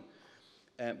fine.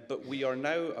 But we are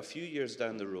now a few years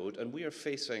down the road, and we are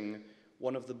facing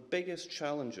one of the biggest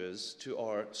challenges to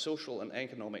our social and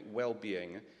economic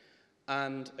well-being,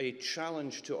 and a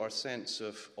challenge to our sense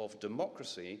of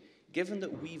democracy, given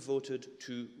that we voted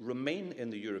to remain in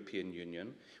the European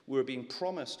Union. We were being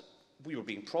promised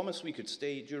we could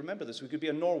stay. Do you remember this? We could be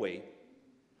in Norway.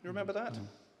 You remember that?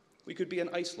 We could be in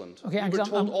Iceland. Okay, we were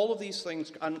told all of these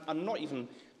things, and I'm not even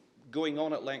going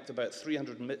on at length about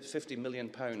 £350 million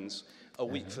a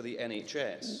week for the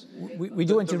NHS. We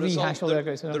don't want to rehash all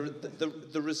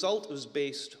that. The result was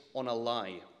based on a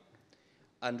lie.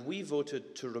 And we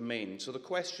voted to remain. So the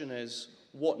question is,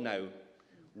 what now?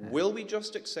 Will we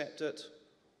just accept it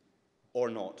or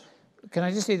not? Can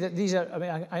I just say that these are, I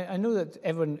mean, I know that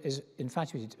everyone is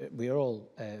infatuated. We are all,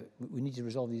 we need to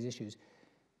resolve these issues.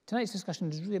 Tonight's discussion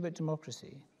is really about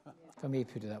democracy, if I may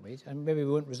put it that way. And maybe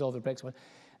we won't resolve the Brexit one.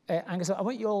 Angus, I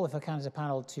want you all, if I can, as a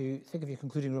panel, to think of your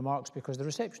concluding remarks, because the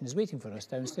reception is waiting for us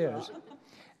downstairs.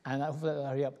 And hopefully that'll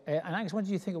hurry up. And Angus, what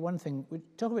do you think of one thing? We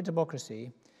talk about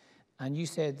democracy. And you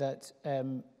said that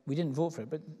we didn't vote for it,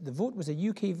 but the vote was a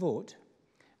UK vote,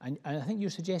 and I think you're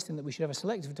suggesting that we should have a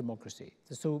selective democracy.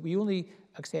 So we only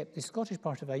accept the Scottish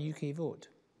part of our UK vote.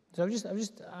 So I'll just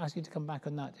ask you to come back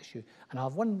on that issue. And I'll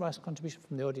have one last contribution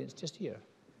from the audience just here.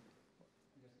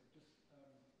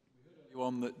 We heard earlier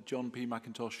on that John P.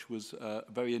 Mackintosh was a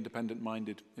very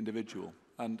independent-minded individual.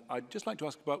 And I'd just like to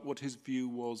ask about what his view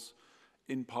was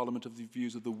in Parliament of the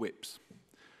views of the whips.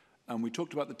 And we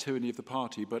talked about the tyranny of the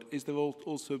party, but is there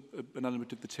also an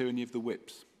element of the tyranny of the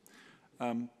whips?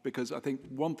 Because I think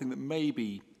one thing that may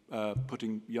be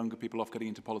putting younger people off getting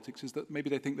into politics is that maybe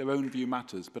they think their own view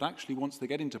matters, but actually once they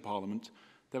get into Parliament,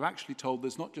 they're actually told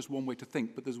there's not just one way to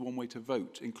think, but there's one way to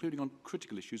vote, including on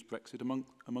critical issues, Brexit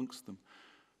amongst them.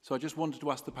 So I just wanted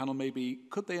to ask the panel maybe,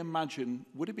 could they imagine,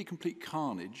 would it be complete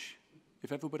carnage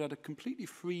if everybody had a completely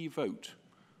free vote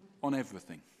on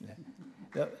everything?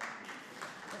 Yeah.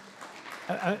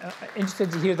 I'm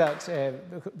interested to hear that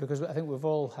because I think we've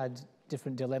all had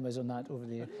different dilemmas on that over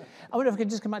the year. I wonder if I could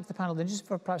just come back to the panel then, just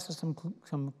for perhaps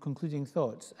some concluding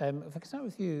thoughts. If I can start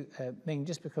with you, Ming,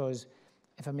 just because,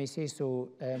 if I may say so,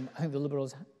 I think the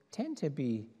Liberals tend to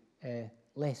be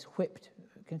less whipped,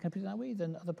 can I put it that way,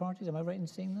 than other parties? Am I right in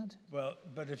saying that? Well,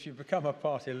 but if you become a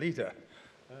party leader,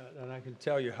 then I can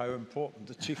tell you how important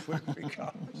the chief whip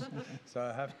becomes. So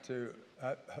I have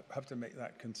to make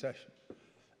that concession.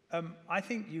 I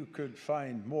think you could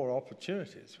find more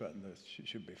opportunities when there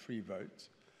should be free votes.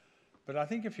 But I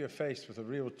think if you're faced with a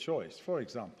real choice, for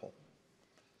example,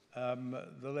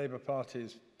 the Labour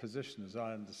Party's position, as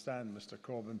I understand Mr.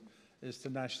 Corbyn, is to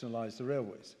nationalise the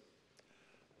railways.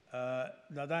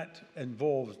 Now that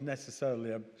involves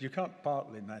necessarily, you can't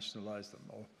partly nationalise them,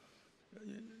 or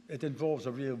it involves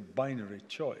a real binary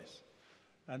choice.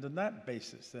 And on that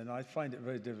basis, then, I find it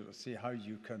very difficult to see how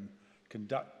you can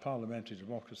conduct parliamentary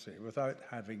democracy without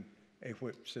having a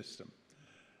whip system.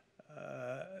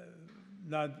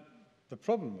 Now, the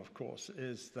problem, of course,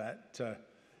 is that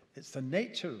it's the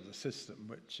nature of the system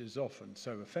which is often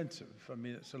so offensive. I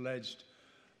mean, it's alleged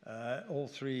all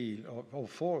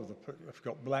four of them have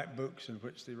got black books in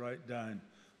which they write down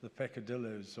the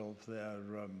peccadillos of their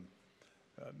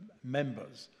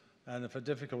members. And if a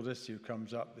difficult issue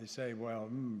comes up, they say, well,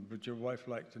 would your wife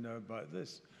like to know about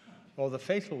this? Or the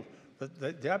fatal,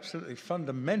 the absolutely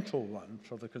fundamental one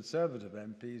for the Conservative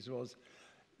MPs was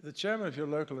the chairman of your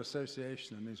local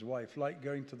association and his wife like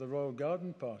going to the Royal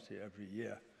Garden Party every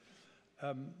year.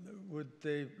 Would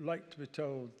they like to be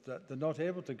told that they're not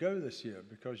able to go this year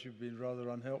because you've been rather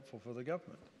unhelpful for the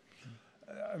government?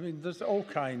 I mean, there's all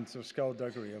kinds of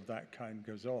skullduggery of that kind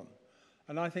goes on.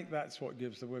 And I think that's what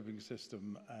gives the whipping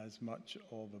system as much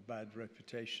of a bad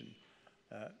reputation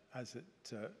as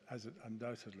it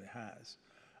undoubtedly has.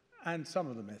 And some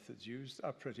of the methods used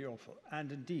are pretty awful.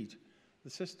 And indeed,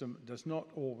 the system does not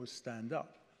always stand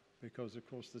up because, of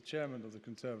course, the chairman of the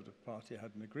Conservative Party had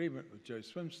an agreement with Joe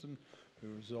Swimston,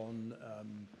 who was on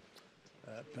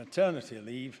paternity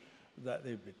leave, that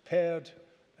they'd be paired.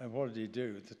 And what did he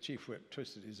do? The chief whip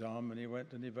twisted his arm and he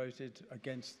went and he voted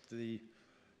against the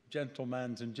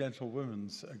gentleman's and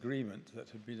gentlewoman's agreement that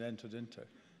had been entered into.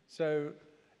 So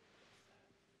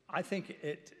I think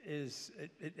it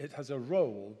has a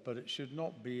role, but it should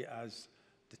not be as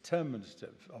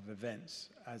determinative of events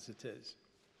as it is.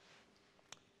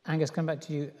 Angus, come back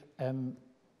to you.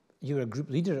 You were a group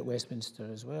leader at Westminster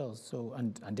as well, so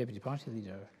and deputy party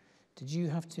leader. Did you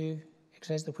have to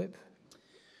exercise the whip?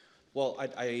 Well,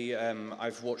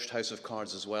 I've watched House of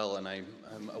Cards as well, and I'm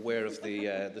aware of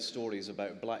the stories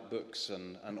about black books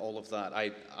and all of that.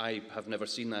 I have never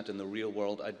seen that in the real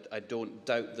world. I don't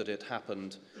doubt that it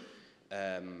happened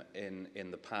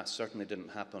in the past. Certainly didn't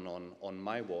happen on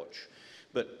my watch.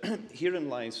 But herein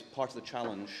lies part of the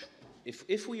challenge.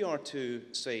 If we are to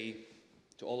say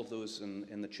to all of those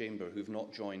in the chamber who've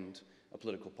not joined a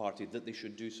political party that they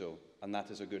should do so, and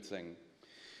that is a good thing,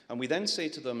 and we then say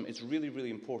to them, it's really, really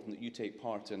important that you take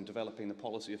part in developing the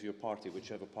policy of your party,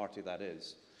 whichever party that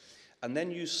is. And then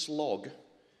you slog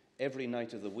every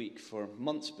night of the week for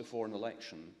months before an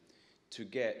election to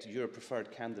get your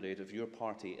preferred candidate of your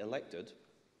party elected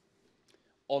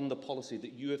on the policy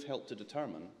that you have helped to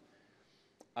determine.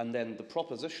 And then the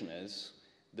proposition is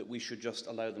that we should just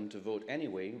allow them to vote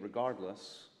anyway,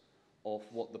 regardless of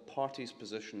what the party's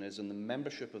position is and the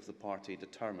membership of the party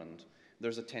determined.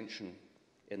 There's a tension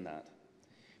in that.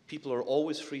 People are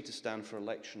always free to stand for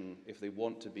election if they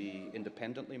want to be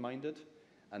independently minded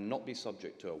and not be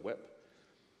subject to a whip.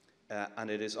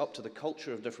 And it is up to the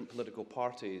culture of different political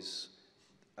parties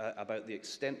about the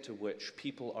extent to which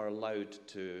people are allowed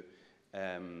to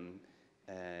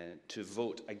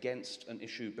vote against an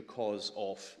issue because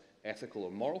of ethical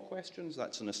or moral questions.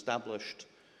 That's an established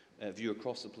view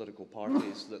across the political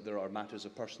parties, that there are matters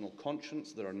of personal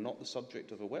conscience that are not the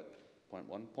subject of a whip, point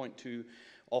one. Point two,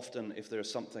 often if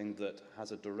there's something that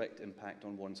has a direct impact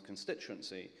on one's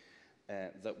constituency,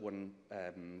 that one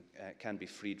can be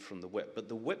freed from the whip. But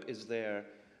the whip is there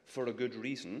for a good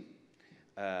reason.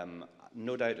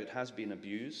 No doubt it has been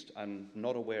abused. I'm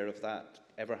not aware of that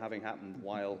ever having happened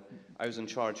while I was in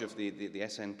charge of the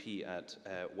SNP at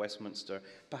Westminster.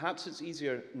 Perhaps it's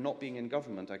easier not being in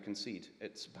government, I concede.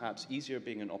 It's perhaps easier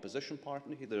being an opposition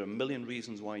party. There are a million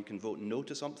reasons why you can vote no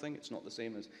to something. It's not the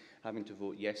same as having to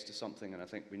vote yes to something, and I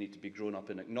think we need to be grown up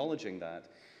in acknowledging that.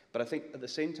 But I think at the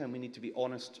same time we need to be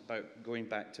honest about, going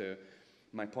back to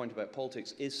my point about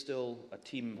politics, is still a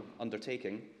team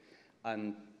undertaking,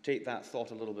 and take that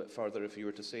thought a little bit further if you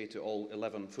were to say to all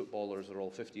 11 footballers or all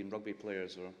 15 rugby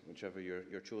players or whichever your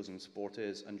chosen sport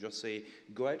is, and just say,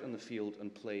 go out on the field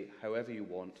and play however you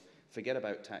want, forget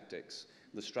about tactics,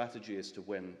 the strategy is to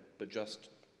win, but just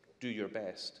do your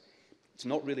best. It's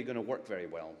not really going to work very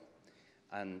well.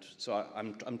 And so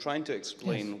I'm trying to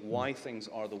explain why things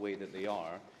are the way that they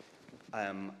are.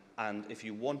 And if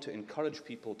you want to encourage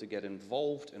people to get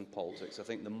involved in politics, I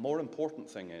think the more important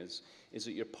thing is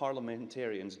that your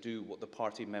parliamentarians do what the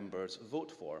party members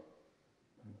vote for.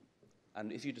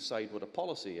 And if you decide what a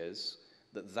policy is,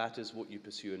 that is what you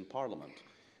pursue in Parliament.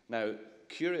 Now,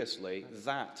 curiously,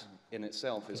 that in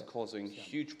itself is causing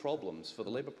huge problems for the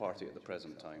Labour Party at the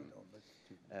present time.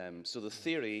 So the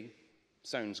theory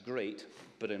sounds great,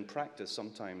 but in practice,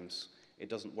 sometimes it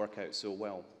doesn't work out so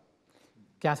well.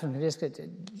 Catherine, can I just get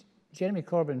Jeremy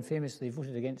Corbyn famously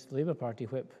voted against the Labour Party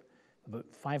whip about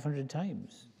 500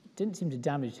 times. Didn't seem to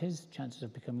damage his chances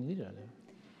of becoming leader, though.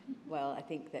 Well, I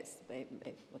think that's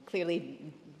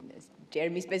clearly it's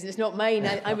Jeremy's business, not mine.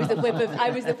 I was the whip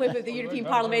of the European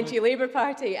Parliamentary Labour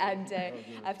Party, and I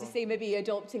have to say, maybe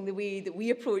adopting the way that we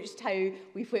approached how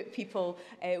we whip people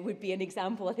would be an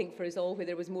example, I think, for us all, where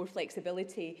there was more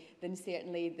flexibility than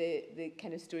certainly the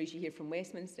kind of stories you hear from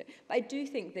Westminster. But I do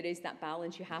think there is that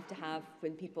balance you have to have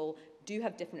when people do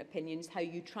have different opinions, how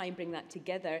you try and bring that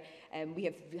together. We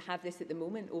have this at the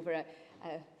moment over a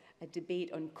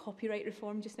debate on copyright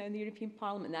reform just now in the European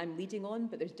Parliament that I'm leading on,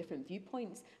 but there's different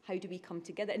viewpoints. How do we come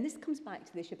together? And this comes back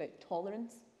to the issue about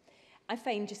tolerance. I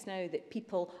find just now that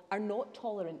people are not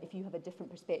tolerant if you have a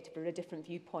different perspective or a different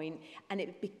viewpoint, and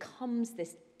it becomes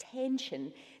this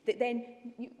tension that then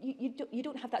you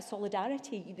don't have that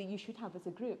solidarity that you should have as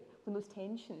a group when those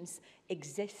tensions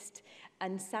exist.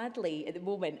 And sadly, at the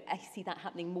moment, I see that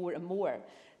happening more and more.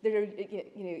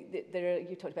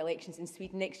 You talked about elections in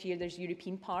Sweden. Next year, there's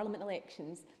European Parliament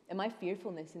elections. And my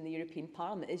fearfulness in the European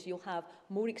Parliament is you'll have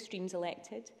more extremes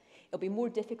elected. It'll be more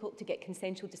difficult to get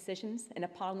consensual decisions in a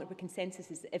parliament where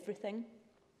consensus is everything.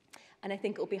 And I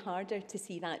think it'll be harder to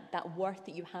see that worth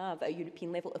that you have at a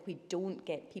European level if we don't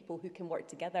get people who can work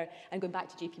together. And going back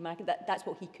to JP Mackintosh, that's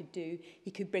what he could do.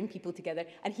 He could bring people together.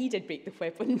 And he did break the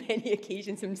whip on many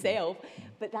occasions himself.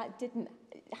 But that didn't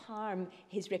harm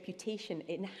his reputation.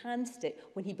 It enhanced it.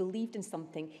 When he believed in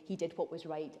something, he did what was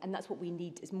right. And that's what we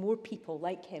need, is more people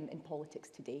like him in politics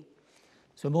today.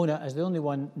 So Mona, as the only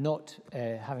one not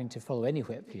having to follow any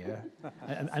whip here,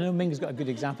 I know Ming's got a good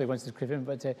example he wants to give him,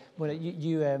 but Mona,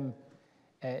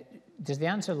 does the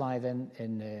answer lie then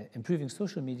in improving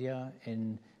social media,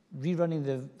 in rerunning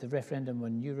the referendum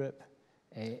on Europe,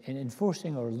 in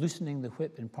enforcing or loosening the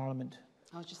whip in Parliament?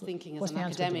 I was just thinking, as an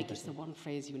academic, it's the one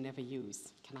phrase you never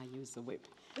use. Can I use the whip?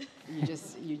 I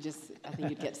think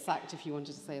you'd get sacked if you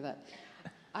wanted to say that.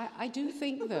 I do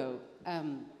think, though,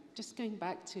 just going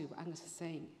back to what Angus was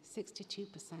saying, 62%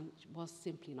 was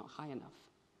simply not high enough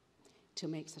to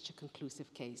make such a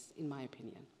conclusive case, in my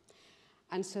opinion.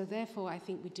 And so, therefore, I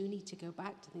think we do need to go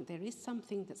back to think there is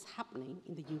something that's happening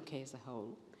in the UK as a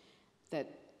whole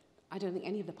that I don't think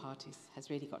any of the parties has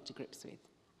really got to grips with,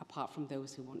 apart from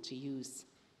those who want to use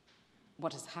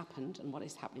what has happened and what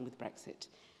is happening with Brexit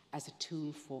as a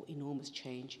tool for enormous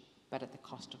change, but at the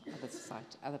cost of other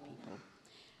society, other people.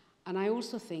 And I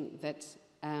also think that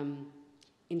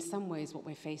in some ways what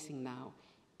we're facing now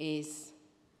is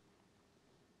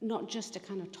not just a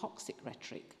kind of toxic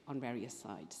rhetoric on various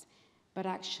sides, but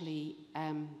actually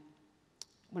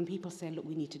when people say, look,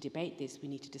 we need to debate this, we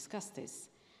need to discuss this,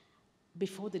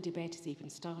 before the debate has even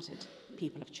started,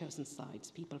 people have chosen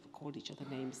sides, people have called each other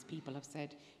names, people have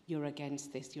said, you're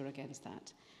against this, you're against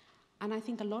that. And I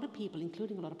think a lot of people,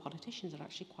 including a lot of politicians, are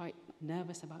actually quite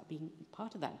nervous about being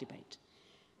part of that debate.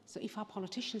 So if our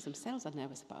politicians themselves are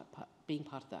nervous about being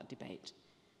part of that debate,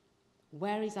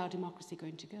 where is our democracy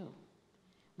going to go?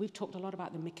 We've talked a lot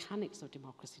about the mechanics of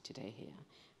democracy today here.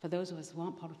 For those of us who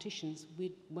aren't politicians,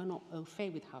 we're not au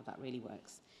fait with how that really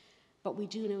works. But we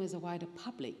do know as a wider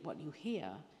public, what you hear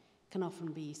can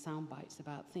often be sound bites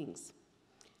about things.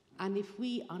 And if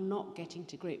we are not getting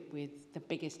to grip with the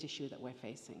biggest issue that we're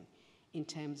facing in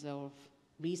terms of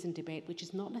reasoned debate, which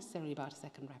is not necessarily about a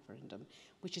second referendum,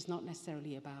 which is not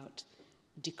necessarily about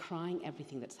decrying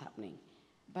everything that's happening,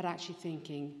 but actually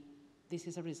thinking this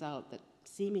is a result that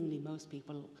seemingly most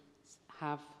people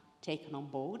have taken on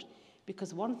board.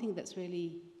 Because one thing that's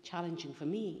really challenging for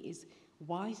me is,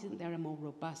 why isn't there a more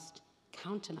robust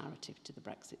counter-narrative to the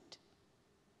Brexit?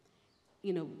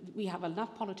 You know, we have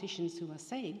enough politicians who are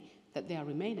saying that they are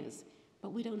Remainers,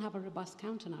 but we don't have a robust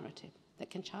counter-narrative that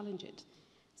can challenge it.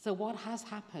 So what has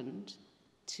happened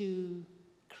to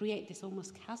create this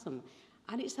almost chasm?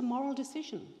 And it's a moral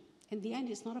decision. In the end,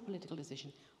 it's not a political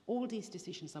decision. All these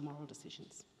decisions are moral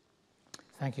decisions.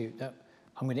 Thank you.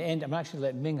 I'm going to end. I'm actually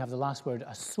going to let Ming have the last word.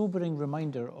 A sobering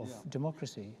reminder of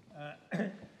democracy.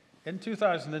 In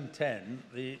 2010,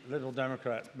 the Liberal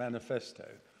Democrat manifesto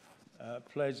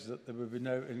pledged that there would be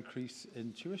no increase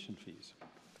in tuition fees.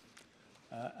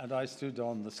 And I stood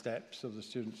on the steps of the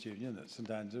Students' Union at St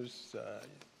Andrews,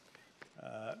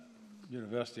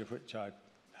 university of which I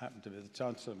happened to be the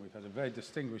Chancellor, and we've had a very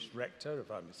distinguished rector,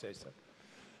 if I may say so,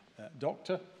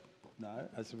 doctor now,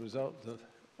 as a result of,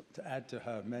 to add to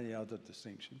her many other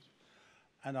distinctions.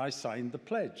 And I signed the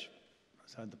pledge. I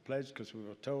signed the pledge because we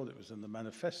were told it was in the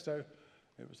manifesto.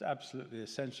 It was absolutely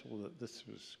essential that this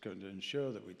was going to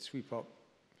ensure that we'd sweep up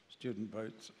student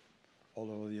votes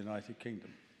all over the United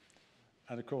Kingdom.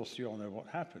 And of course, you all know what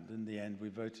happened. In the end,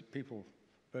 people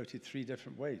voted three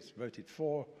different ways: voted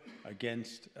for,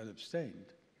 against, and abstained.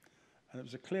 And it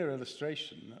was a clear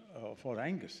illustration of what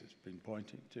Angus has been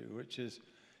pointing to, which is,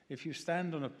 if you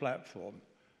stand on a platform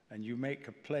and you make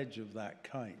a pledge of that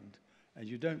kind and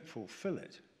you don't fulfill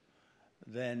it,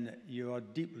 then you are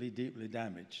deeply, deeply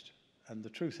damaged. And the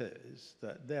truth is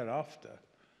that thereafter,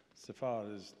 so far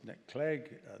as Nick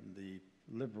Clegg and the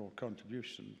Liberal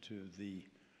contribution to the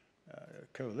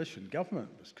coalition government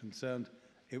was concerned,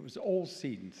 it was all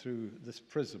seen through this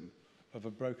prism of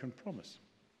a broken promise.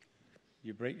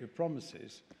 You break your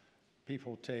promises,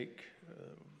 people take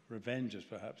revenge is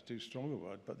perhaps too strong a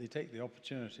word, but they take the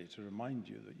opportunity to remind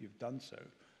you that you've done so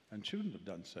and shouldn't have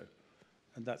done so.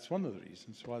 And that's one of the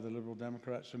reasons why the Liberal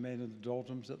Democrats remain in the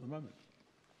doldrums at the moment.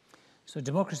 So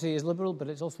democracy is liberal, but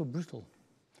it's also brutal.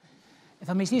 If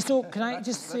I may say so, can I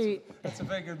just say... That's a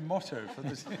very good motto for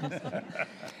this.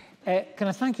 Can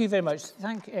I thank you very much?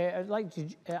 I'd like to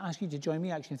ask you to join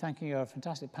me actually in thanking our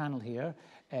fantastic panel here.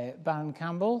 Baron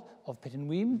Campbell of Pitt and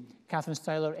Weem, Catherine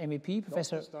Styler, MEP,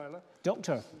 Professor...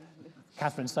 Dr.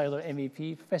 Catherine Styler,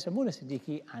 MEP, Professor Mona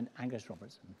Siddiqui, and Angus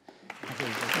Robertson. Thank you.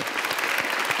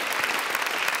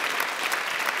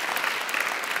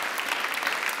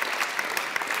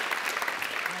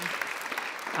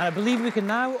 And I believe we can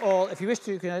now all, if you wish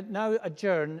to, you can now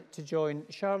adjourn to join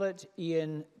Charlotte,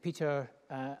 Ian, Peter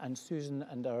and Susan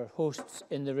and our hosts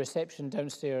in the reception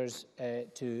downstairs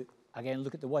to, again,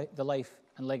 look at the life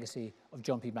and legacy of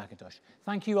John P. Mackintosh.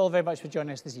 Thank you all very much for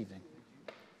joining us this evening.